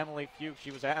there by Emily Fuchs. She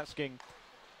was asking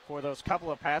for those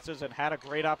couple of passes and had a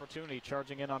great opportunity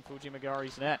charging in on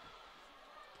Fujimagari's net.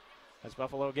 As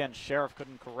Buffalo again, Sheriff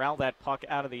couldn't corral that puck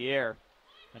out of the air,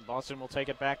 and Boston will take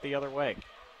it back the other way.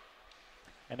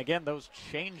 And again, those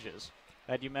changes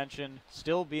that you mentioned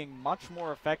still being much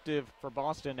more effective for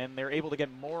Boston, and they're able to get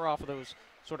more off of those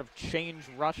sort of change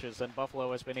rushes than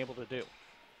Buffalo has been able to do.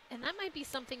 And that might be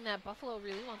something that Buffalo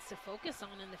really wants to focus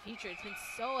on in the future. It's been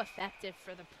so effective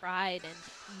for the Pride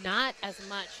and not as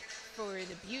much for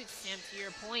the Beauts, Sam, to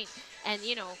your point. And,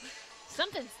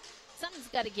 something's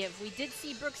got to give. We did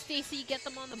see Brooke Stacy get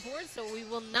them on the board, so we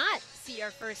will not see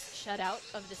our first shutout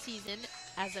of the season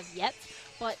as of yet,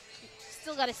 but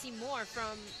still got to see more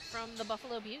from the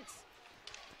Buffalo Beauts.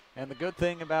 And the good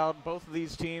thing about both of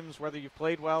these teams, whether you've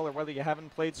played well or whether you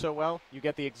haven't played so well, you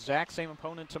get the exact same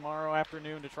opponent tomorrow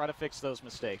afternoon to try to fix those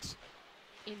mistakes.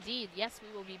 Indeed. Yes,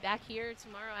 we will be back here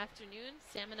tomorrow afternoon.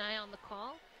 Sam and I on the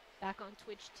call, back on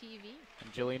Twitch TV.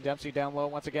 And Jillian Dempsey down low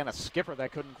once again, a skipper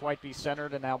that couldn't quite be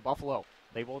centered, and now Buffalo.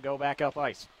 They will go back up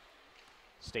ice.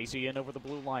 Stacy in over the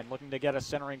blue line, looking to get a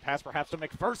centering pass perhaps to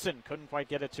McPherson. Couldn't quite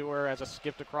get it to her as it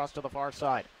skipped across to the far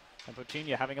side. And Puccini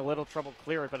having a little trouble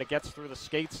clear it, but it gets through the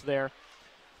skates there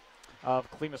of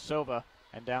Klimasova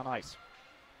and down ice.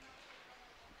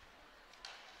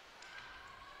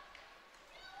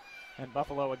 And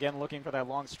Buffalo again looking for that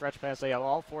long stretch pass. They have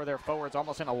all four of their forwards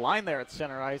almost in a line there at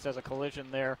center ice as a collision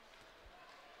there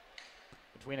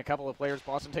between a couple of players.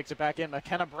 Boston takes it back in.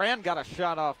 McKenna Brand got a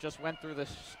shot off, just went through the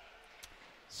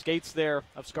skates there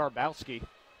of Skarbowski.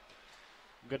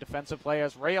 Good defensive play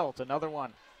as Rayolt, another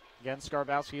one. Again,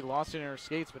 Skarbowski lost in her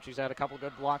skates, but she's had a couple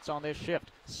good blocks on this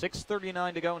shift.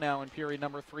 6:39 to go now in period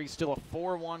number 3. Still a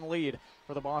 4-1 lead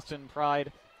for the Boston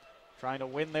Pride, trying to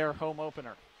win their home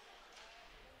opener.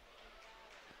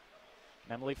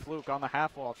 Emily Fluke on the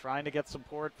half wall, trying to get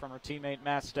support from her teammate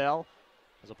Mastel.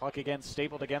 As a puck again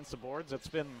stapled against the boards. It's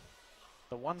been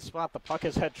the one spot the puck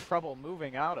has had trouble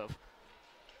moving out of.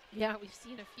 Yeah, we've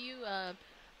seen a few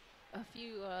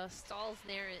stalls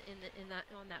there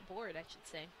on that board, I should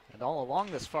say. And all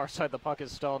along this far side, the puck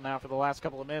is stalled now for the last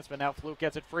couple of minutes, but now Fluke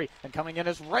gets it free. And coming in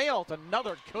is Rayolt.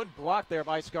 Another good block there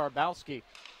by Skarbowski.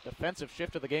 Defensive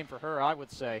shift of the game for her, I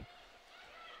would say.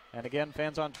 And again,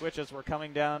 fans on Twitch, as we're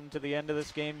coming down to the end of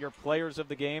this game, your players of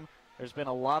the game, there's been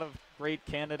a lot of great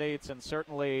candidates and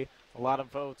certainly a lot of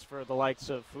votes for the likes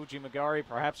of Fuji Magari,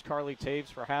 perhaps Carly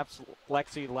Taves, perhaps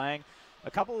Lexi Lang. A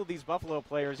couple of these Buffalo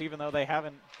players, even though they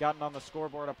haven't gotten on the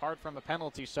scoreboard apart from a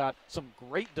penalty shot, some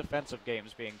great defensive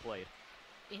games being played.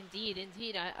 Indeed,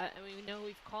 indeed. We know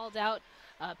we've called out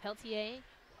Peltier.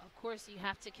 Of course, you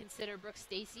have to consider Brooke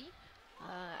Stacy.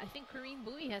 I think Corrine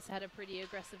Bowie has had a pretty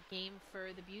aggressive game for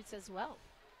the Beauts as well.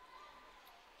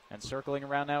 And circling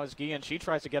around now is Guillen. She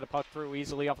tries to get a puck through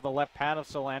easily off of the left pad of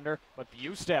Solander, but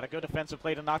Bustad, a good defensive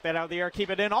play to knock that out of the air, keep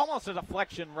it in, almost a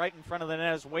deflection right in front of the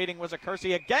net as waiting was a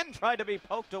Kersey. Again tried to be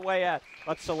poked away at,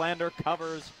 but Solander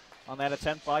covers on that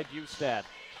attempt by Bustad.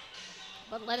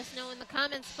 But let us know in the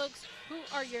comments, folks, who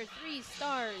are your 3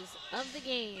 stars of the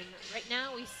game? Right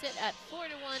now we sit at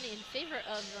 4-1 in favor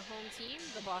of the home team,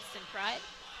 the Boston Pride.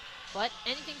 But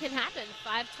anything can happen.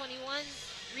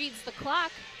 5:21 reads the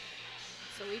clock.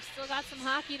 So we've still got some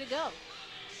hockey to go.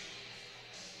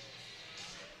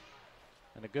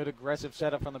 And a good aggressive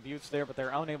setup from the Beauts there, but they're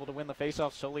unable to win the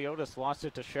faceoff. Soliotis lost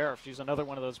it to Sheriff. She's another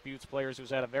one of those Beauts players who's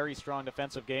had a very strong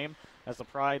defensive game as the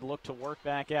Pride look to work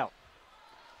back out.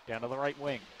 Down to the right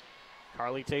wing.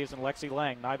 Carly Taves and Lexi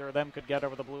Lang. Neither of them could get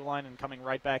over the blue line, and coming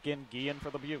right back in, Guillen for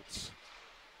the Beauts.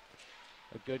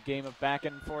 A good game of back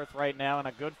and forth right now, and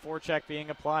a good forecheck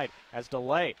being applied as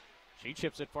delay. She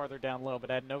chips it farther down low, but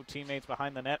had no teammates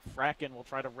behind the net. Fracken will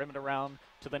try to rim it around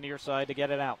to the near side to get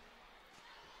it out.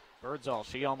 Birdsall,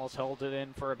 she almost held it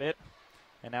in for a bit.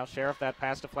 And now Sheriff, that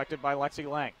pass deflected by Lexi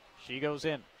Lang. She goes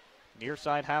in. Near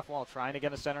side half wall, trying to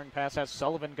get a centering pass. Has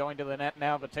Sullivan going to the net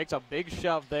now, but takes a big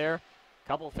shove there. A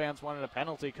couple fans wanted a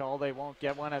penalty call. They won't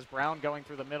get one as Brown going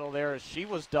through the middle there as she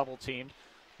was double teamed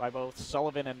by both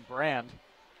Sullivan and Brand.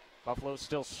 Buffalo's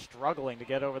still struggling to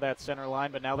get over that center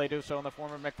line, but now they do so in the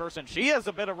form of McPherson. She has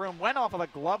a bit of room. Went off of the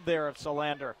glove there of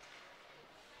Solander.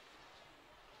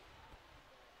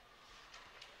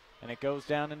 And it goes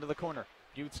down into the corner.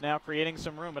 Beauts now creating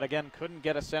some room, but again, couldn't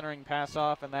get a centering pass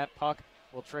off, and that puck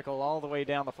will trickle all the way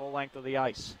down the full length of the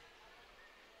ice.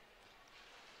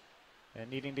 And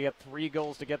needing to get 3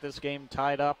 goals to get this game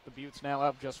tied up. The Beauts now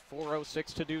have just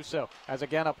 4:06 to do so. As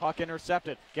again, a puck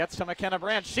intercepted. Gets to McKenna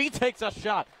Brand. She takes a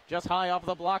shot just high off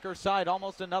the blocker side.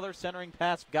 Almost another centering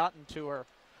pass gotten to her.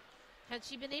 Had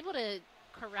she been able to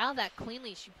corral that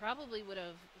cleanly, she probably would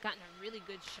have gotten a really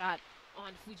good shot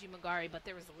on Fuji Magari. But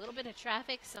there was a little bit of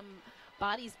traffic, some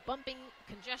bodies bumping,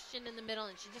 congestion in the middle,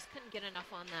 and she just couldn't get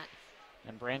enough on that.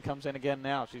 And Brand comes in again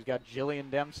now. She's got Jillian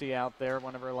Dempsey out there,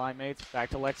 one of her line mates. Back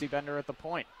to Lexi Bender at the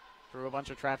point. Through a bunch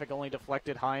of traffic, only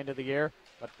deflected high into the air,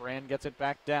 but Brand gets it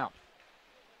back down.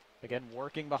 Again,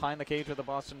 working behind the cage of the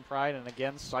Boston Pride, and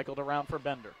again, cycled around for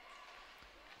Bender.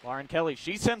 Lauren Kelly,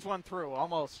 she sends one through,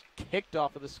 almost kicked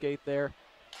off of the skate there.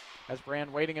 As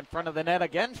Brand waiting in front of the net,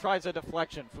 again tries a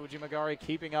deflection. Fuji Magari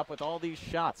keeping up with all these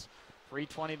shots.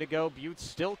 3:20 to go. Beauts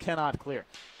still cannot clear.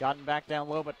 Gotten back down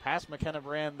low, but past McKenna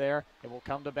Brand there. It will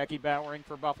come to Becky Bowering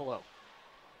for Buffalo.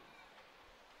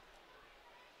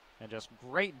 And just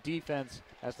great defense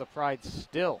as the Pride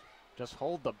still just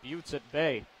hold the Beauts at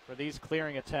bay for these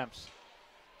clearing attempts.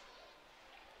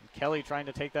 And Kelly trying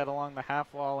to take that along the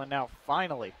half wall, and now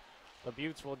finally the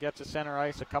Beauts will get to center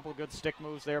ice. A couple good stick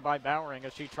moves there by Bowering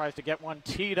as she tries to get one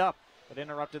teed up, but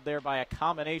interrupted there by a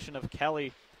combination of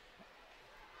Kelly.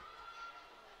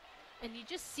 And you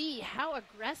just see how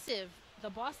aggressive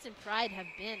the Boston Pride have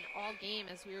been all game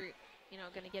as we were,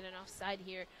 going to get an offside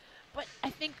here. But I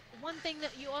think one thing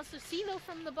that you also see, though,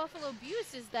 from the Buffalo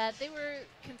Beauts is that they were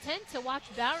content to watch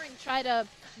Bowering try to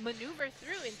maneuver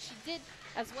through, and she did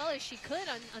as well as she could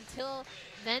until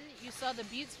then you saw the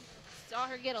Beauts saw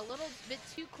her get a little bit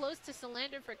too close to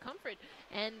Solander for comfort,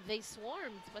 and they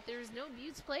swarmed, but there's no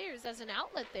Beauts players as an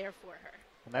outlet there for her.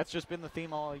 And that's just been the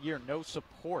theme all year, no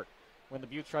support when the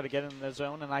Beauts try to get in the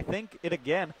zone. And I think it,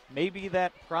 again, may be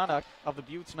that product of the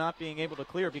Beauts not being able to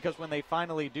clear, because when they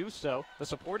finally do so, the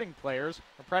supporting players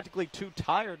are practically too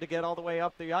tired to get all the way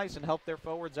up the ice and help their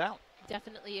forwards out.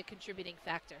 Definitely a contributing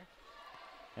factor.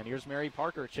 And here's Mary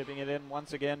Parker chipping it in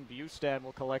once again. Bustad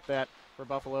will collect that for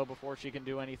Buffalo before she can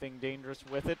do anything dangerous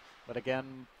with it. But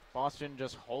again, Boston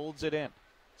just holds it in.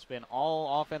 It's been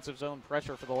all offensive zone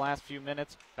pressure for the last few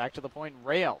minutes. Back to the point,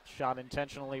 Rael shot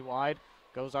intentionally wide.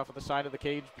 Goes off of the side of the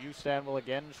cage. Beauts will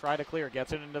again try to clear.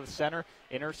 Gets it into the center.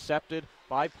 Intercepted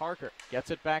by Parker.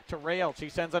 Gets it back to Rael. She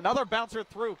sends another bouncer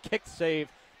through. Kick save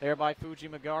there by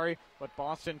Fujimagari. But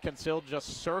Boston can still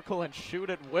just circle and shoot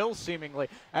at will seemingly.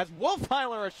 As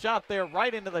Wolfheiler a shot there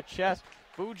right into the chest.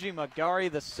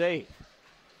 Fujimagari the save.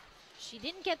 She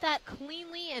didn't get that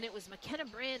cleanly, and it was McKenna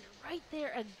Brand right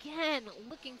there again,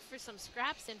 looking for some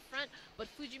scraps in front, but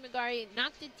Fujimagari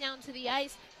knocked it down to the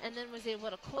ice and then was able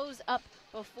to close up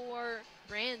before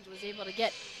Brand was able to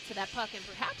get to that puck and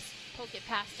perhaps poke it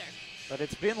past her. But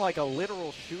it's been like a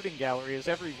literal shooting gallery as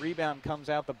every rebound comes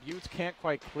out. The Beauts can't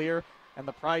quite clear, and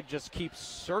the Pride just keeps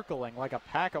circling like a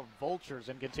pack of vultures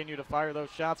and continue to fire those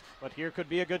shots. But here could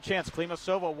be a good chance.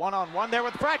 Klimasova one-on-one there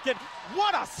with Fratkin.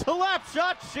 What a slap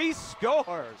shot! She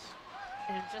scores!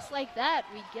 And just like that,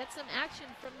 we get some action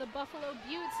from the Buffalo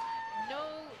Beauts.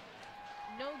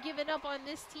 No giving up on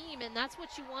this team, and that's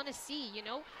what you want to see, you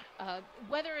know?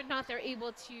 Whether or not they're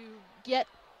able to get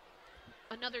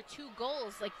another 2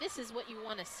 goals, like this is what you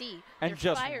want to see. And they're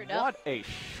just fired what up. a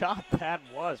shot that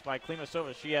was by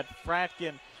Klimasova. She had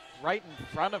Fratkin right in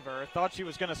front of her. Thought she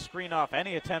was going to screen off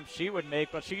any attempt she would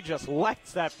make, but she just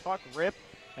lets that puck rip,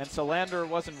 and Solander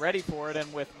wasn't ready for it.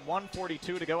 And with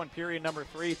 1:42 to go in period number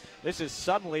 3, this is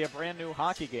suddenly a brand new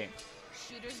hockey game.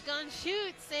 Shooters gonna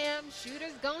shoot, Sam.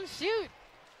 Shooters gonna shoot.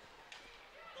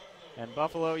 And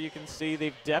Buffalo, you can see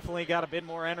they've definitely got a bit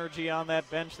more energy on that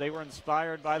bench. They were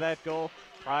inspired by that goal.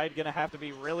 Pride going to have to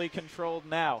be really controlled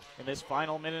now in this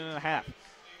final minute and a half.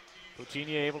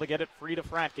 Puccini able to get it free to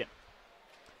Fratkin.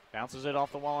 Bounces it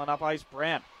off the wall and up ice.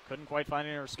 Brand couldn't quite find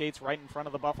it in her skates right in front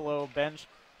of the Buffalo bench.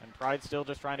 And Pride still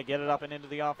just trying to get it up and into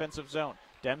the offensive zone.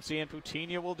 Dempsey and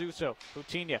Putinha will do so.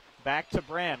 Putinha back to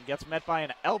Brand. Gets met by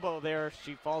an elbow there.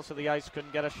 She falls to the ice.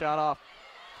 Couldn't get a shot off.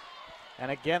 And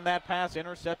again, that pass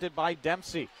intercepted by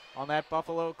Dempsey on that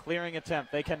Buffalo clearing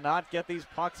attempt. They cannot get these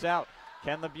pucks out.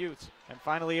 Can the Beauts? And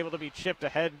finally able to be chipped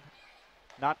ahead.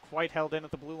 Not quite held in at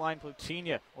the blue line.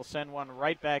 Putinha will send one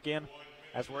right back in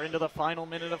as we're into the final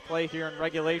minute of play here in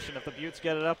regulation. If the Beauts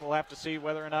get it up, we'll have to see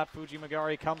whether or not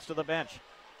Fujimagari comes to the bench.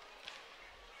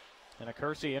 And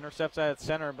Acursi intercepts that at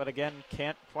center, but again,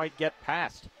 can't quite get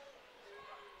past.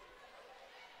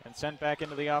 And sent back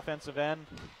into the offensive end.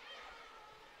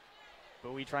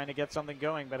 Bowie trying to get something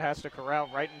going, but has to corral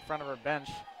right in front of her bench.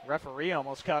 Referee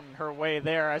almost got in her way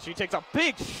there as she takes a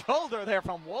big shoulder there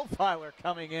from Wolfheiler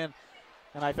coming in.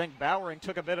 And I think Bowering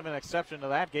took a bit of an exception to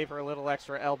that, gave her a little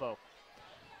extra elbow.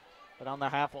 But on the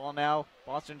half wall now,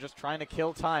 Boston just trying to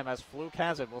kill time as Fluke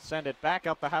has it. Will send it back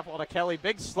up the half wall to Kelly.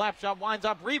 Big slap shot, winds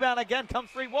up, rebound again,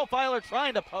 comes free. Wolfheiler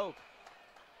trying to poke.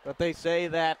 But they say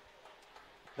that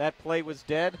that play was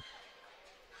dead.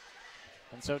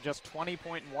 And so just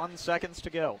 20.1 seconds to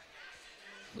go.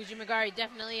 Fujimagari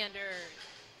definitely under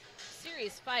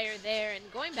serious fire there.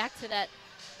 And going back to that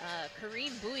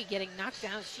Kareem Bowie getting knocked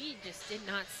down, she just did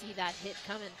not see that hit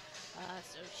coming.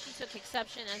 So she took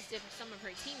exception, as did some of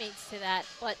her teammates, to that.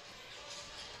 But,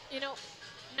 you know,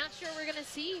 not sure we're going to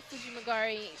see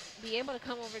Fujimagari be able to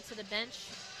come over to the bench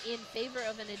in favor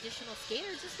of an additional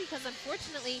skater, just because,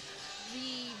 unfortunately,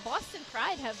 the Boston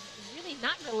Pride have really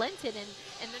not relented,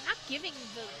 and they're not giving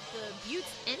the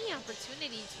Beauts any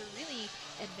opportunity to really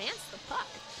advance the puck.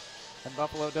 And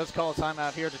Buffalo does call a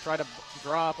timeout here to try to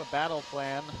draw up a battle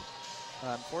plan.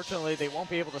 Unfortunately, they won't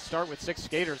be able to start with 6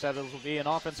 skaters, as it will be an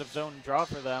offensive zone draw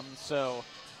for them. So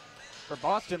for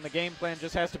Boston, the game plan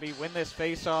just has to be win this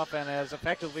face-off and as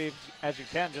effectively as you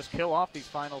can, just kill off these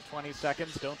final 20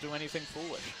 seconds. Don't do anything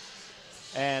foolish.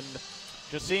 And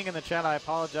just seeing in the chat, I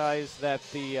apologize that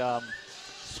the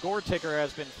score ticker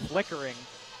has been flickering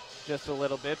just a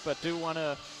little bit, but do want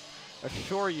to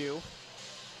assure you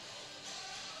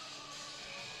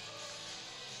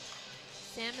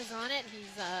Sam is on it.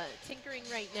 He's tinkering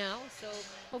right now, so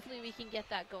hopefully we can get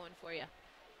that going for you.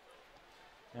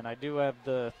 And I do have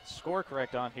the score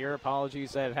correct on here.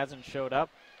 Apologies that it hasn't showed up.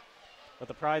 But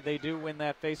the Pride, they do win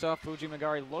that faceoff.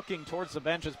 Fujimagari looking towards the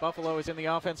bench as Buffalo is in the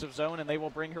offensive zone, and they will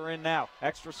bring her in now.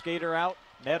 Extra skater out,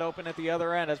 net open at the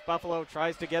other end as Buffalo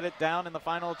tries to get it down in the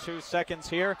final 2 seconds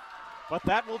here. But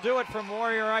that will do it from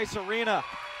Warrior Ice Arena.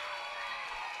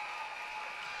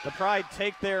 The Pride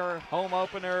take their home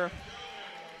opener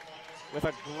with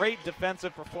a great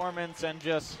defensive performance and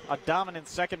just a dominant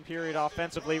second period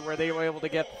offensively, where they were able to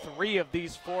get 3 of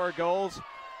these 4 goals.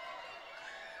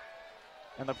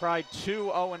 And the Pride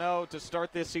 2-0-0 to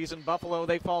start this season. Buffalo,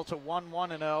 they fall to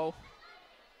 1-1-0.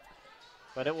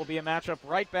 But it will be a matchup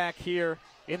right back here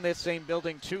in this same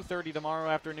building, 2:30 tomorrow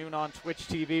afternoon on Twitch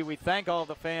TV. We thank all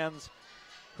the fans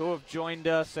who have joined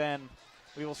us, and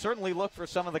we will certainly look for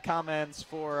some of the comments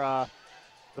for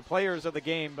the players of the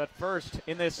game. But first,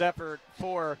 in this effort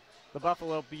for the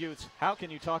Buffalo Beauts, how can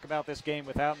you talk about this game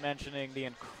without mentioning the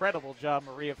incredible job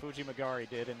Maria Fujimagari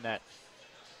did in net?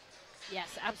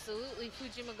 Yes, absolutely.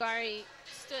 Fujimagari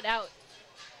stood out,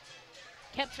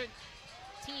 kept her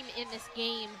team in this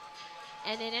game,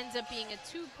 and it ends up being a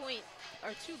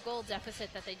 2-goal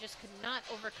deficit that they just could not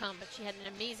overcome. But she had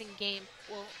an amazing game.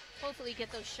 We'll hopefully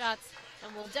get those shots,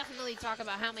 and we'll definitely talk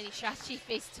about how many shots she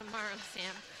faced tomorrow,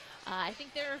 Sam. I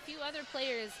think there are a few other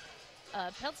players.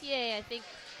 Peltier, I think,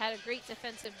 had a great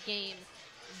defensive game.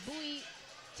 Bowie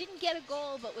didn't get a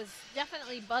goal, but was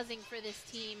definitely buzzing for this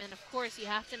team. And, of course, you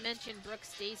have to mention Brooke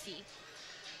Stacy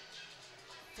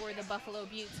for the Buffalo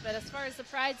Beauts. But as far as the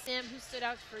Pride, Sam, who stood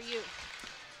out for you?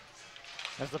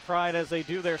 As the Pride, as they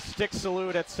do their stick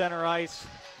salute at center ice,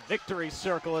 victory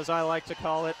circle, as I like to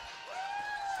call it.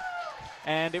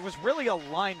 And it was really a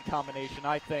line combination,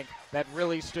 I think, that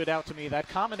really stood out to me. That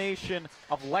combination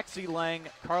of Lexi Lang,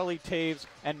 Carly Taves,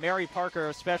 and Mary Parker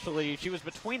especially. She was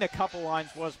between a couple lines,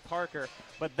 was Parker.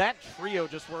 But that trio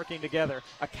just working together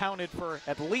accounted for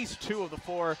at least 2 of the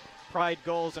 4 Pride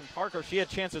goals. And Parker, she had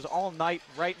chances all night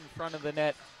right in front of the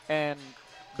net. And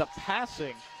the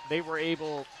passing, they were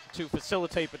able to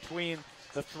facilitate between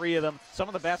the 3 of them. Some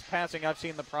of the best passing I've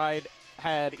seen the Pride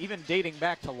had, even dating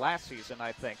back to last season,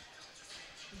 I think.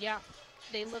 Yeah,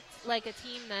 they looked like a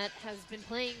team that has been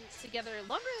playing together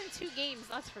longer than 2 games,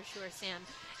 that's for sure, Sam.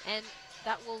 And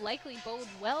that will likely bode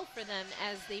well for them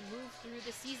as they move through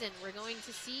the season. We're going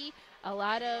to see a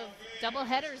lot of double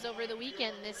headers over the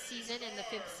weekend this season and the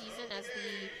 5th season as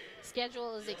the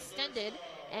schedule is extended.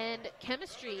 And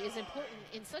chemistry is important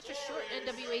in such a short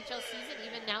NWHL season,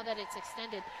 even now that it's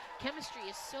extended. Chemistry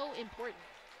is so important.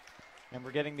 And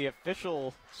we're getting the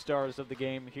official stars of the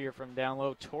game here from down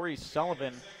low. Tori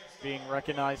Sullivan being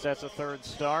recognized as a 3rd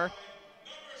star.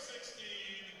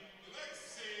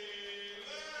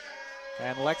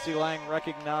 And Lexi Lang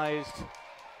recognized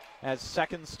as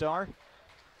 2nd star.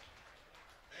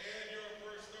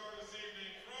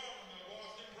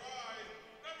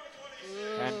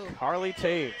 And Carly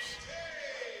Taves.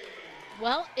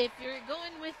 Well, if you're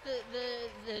going with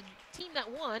the team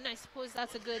that won, I suppose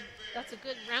that's a good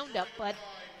roundup. But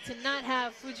to not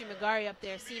have Fujimagari up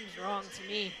there seems wrong to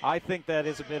me. I think that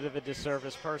is a bit of a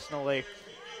disservice, personally.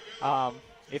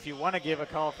 If you want to give a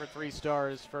call for 3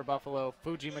 stars for Buffalo,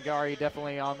 Fujimagari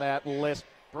definitely on that list.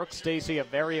 Brooke Stacy, a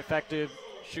very effective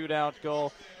shootout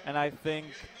goal. And I think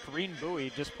Corinne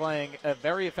Bowie just playing a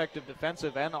very effective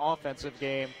defensive and offensive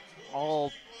game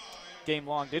all game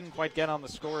long. Didn't quite get on the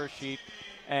scorer sheet.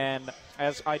 And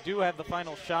as I do have the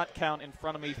final shot count in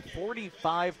front of me,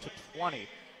 45-20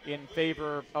 in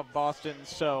favor of Boston.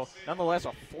 So nonetheless,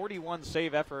 a 41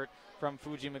 save effort from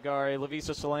Fujimagari.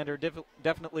 Lavisa Solander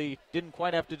definitely didn't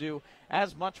quite have to do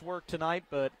as much work tonight,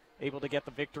 but able to get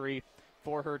the victory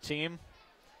for her team.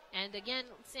 And again,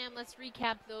 Sam, let's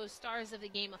recap those stars of the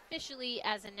game officially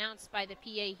as announced by the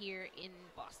PA here in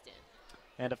Boston.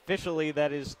 And officially,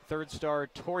 that is 3rd star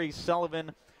Tori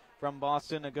Sullivan from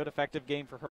Boston. A good, effective game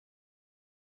for her.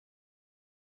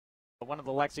 One of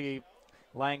the Lexi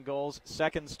Lang goals.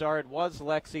 2nd star, it was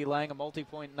Lexi Lang, a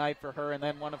multi-point night for her. And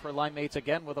then one of her line mates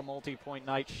again with a multi-point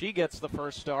night. She gets the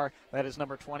 1st star. That is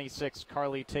number 26,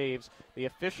 Carly Taves, the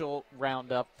official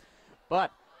roundup.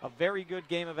 But a very good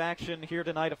game of action here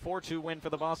tonight. A 4-2 win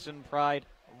for the Boston Pride.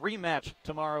 Rematch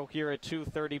tomorrow here at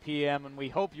 2:30 p.m. and we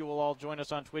hope you will all join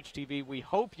us on Twitch TV. We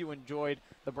hope you enjoyed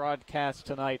the broadcast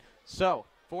tonight. So,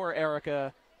 for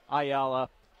Erica Ayala,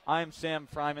 I'm Sam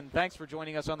Fryman. Thanks for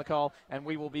joining us on the call, and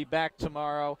we will be back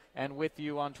tomorrow and with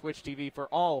you on Twitch TV for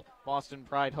all Boston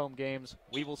Pride home games.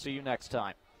 We will see you next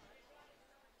time.